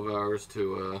about 12 hours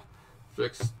to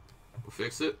fix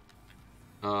it.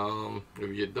 If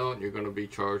you don't, you're gonna be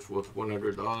charged with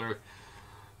 $100.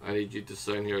 I need you to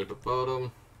sign here at the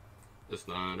bottom. It's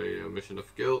not a admission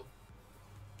of guilt.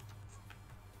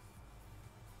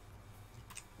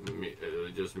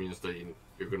 It just means that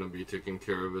you're gonna be taking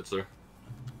care of it, sir.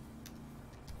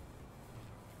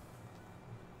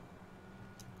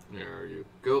 There you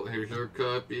go. Here's your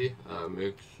copy.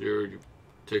 Make sure you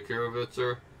take care of it,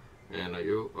 sir. And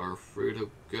you are free to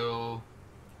go.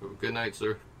 Have a good night,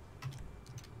 sir.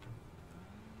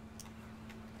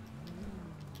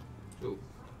 Oh.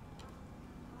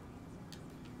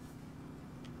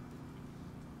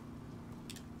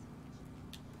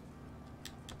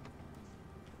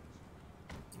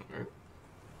 Alright.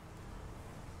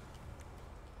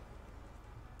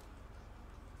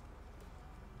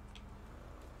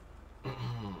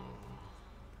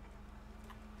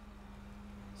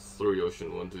 Three Ocean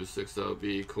 126, that'll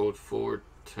be code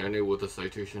 410 with a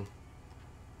citation.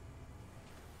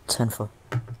 10-4.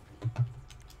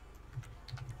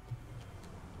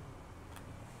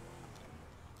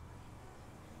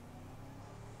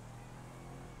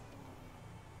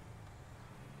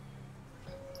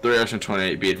 Three Ocean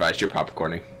 28, be advised, you're pop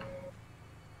recording.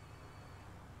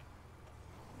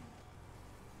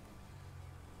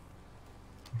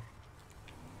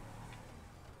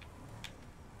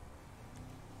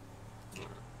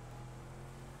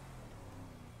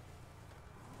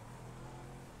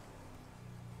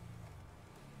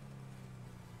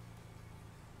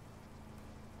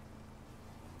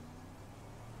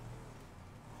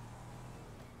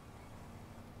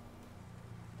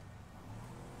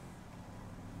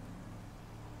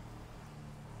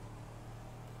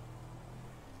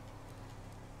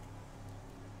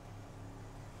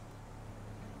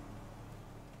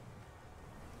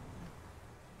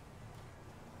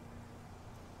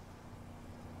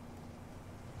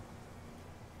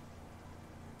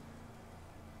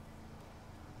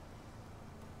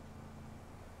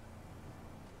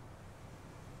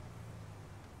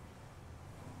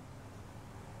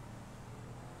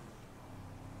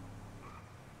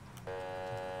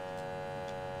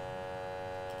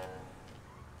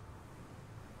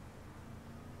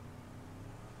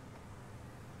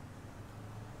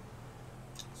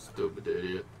 Stupid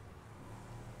idiot.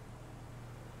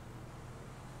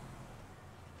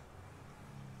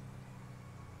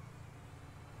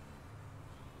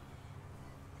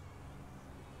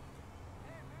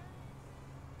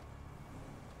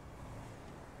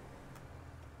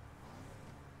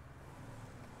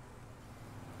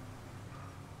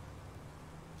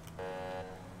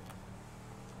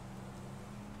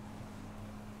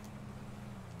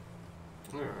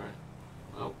 Alright.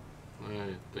 Well,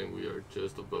 I think we are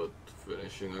just about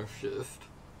finishing our shift.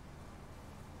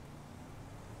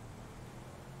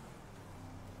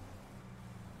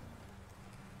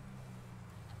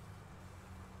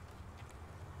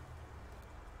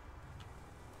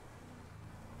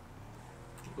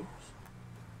 Oops.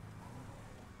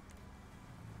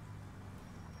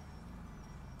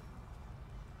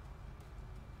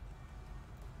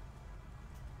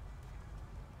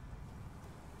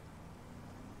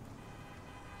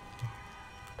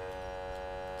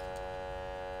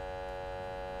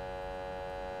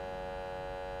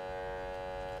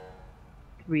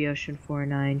 Ocean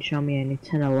 49, show me any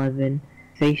 1011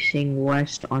 facing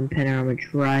west on Panorama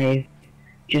Drive,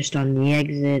 just on the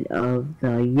exit of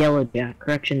the Yellow Jack,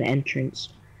 correction, the entrance.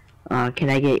 Can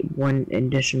I get one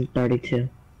addition 32?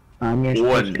 Nearest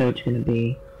postcode's gonna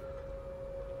be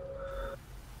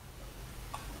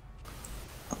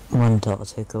 1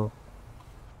 Delta 2, go.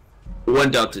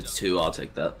 1 Delta 2, I'll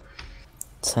take that.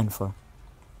 10-4.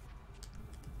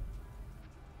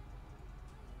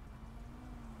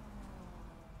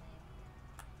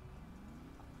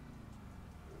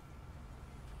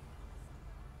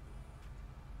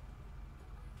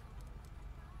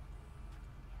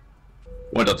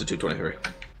 One Delta 223.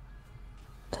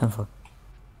 10-4.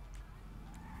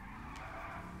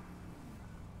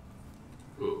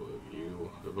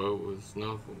 If I was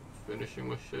not finishing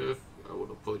my shift, I would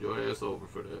have pulled your ass over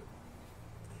for that.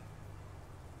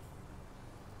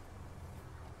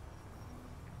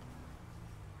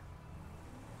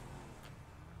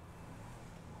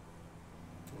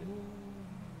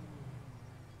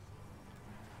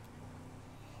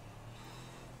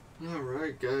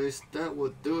 Alright guys, that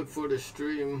would do it for the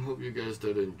stream. Hope you guys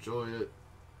did enjoy it.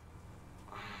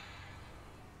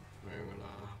 I'm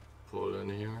gonna pull in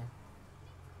here.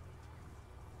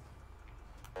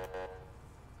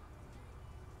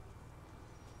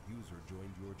 User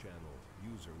joined your channel.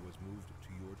 User was moved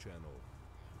to your channel.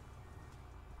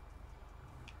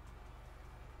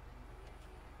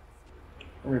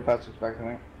 Repass this back to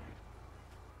me.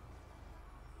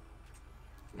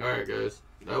 Alright guys,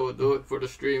 that will do it for the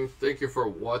stream. Thank you for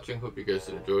watching. Hope you guys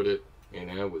enjoyed it.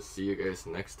 And I will see you guys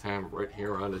next time right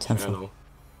here on the channel.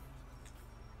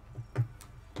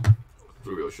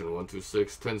 3 Ocean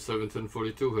 126 10-7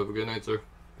 1042. Have a good night, sir.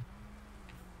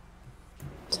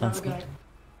 10-4.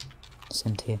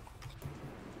 Same to you.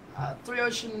 3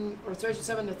 Ocean, or 3 Ocean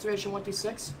 7 to 3 Ocean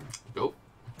 126. Nope.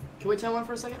 Can we tell one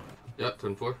for a second? Yeah,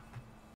 10-4.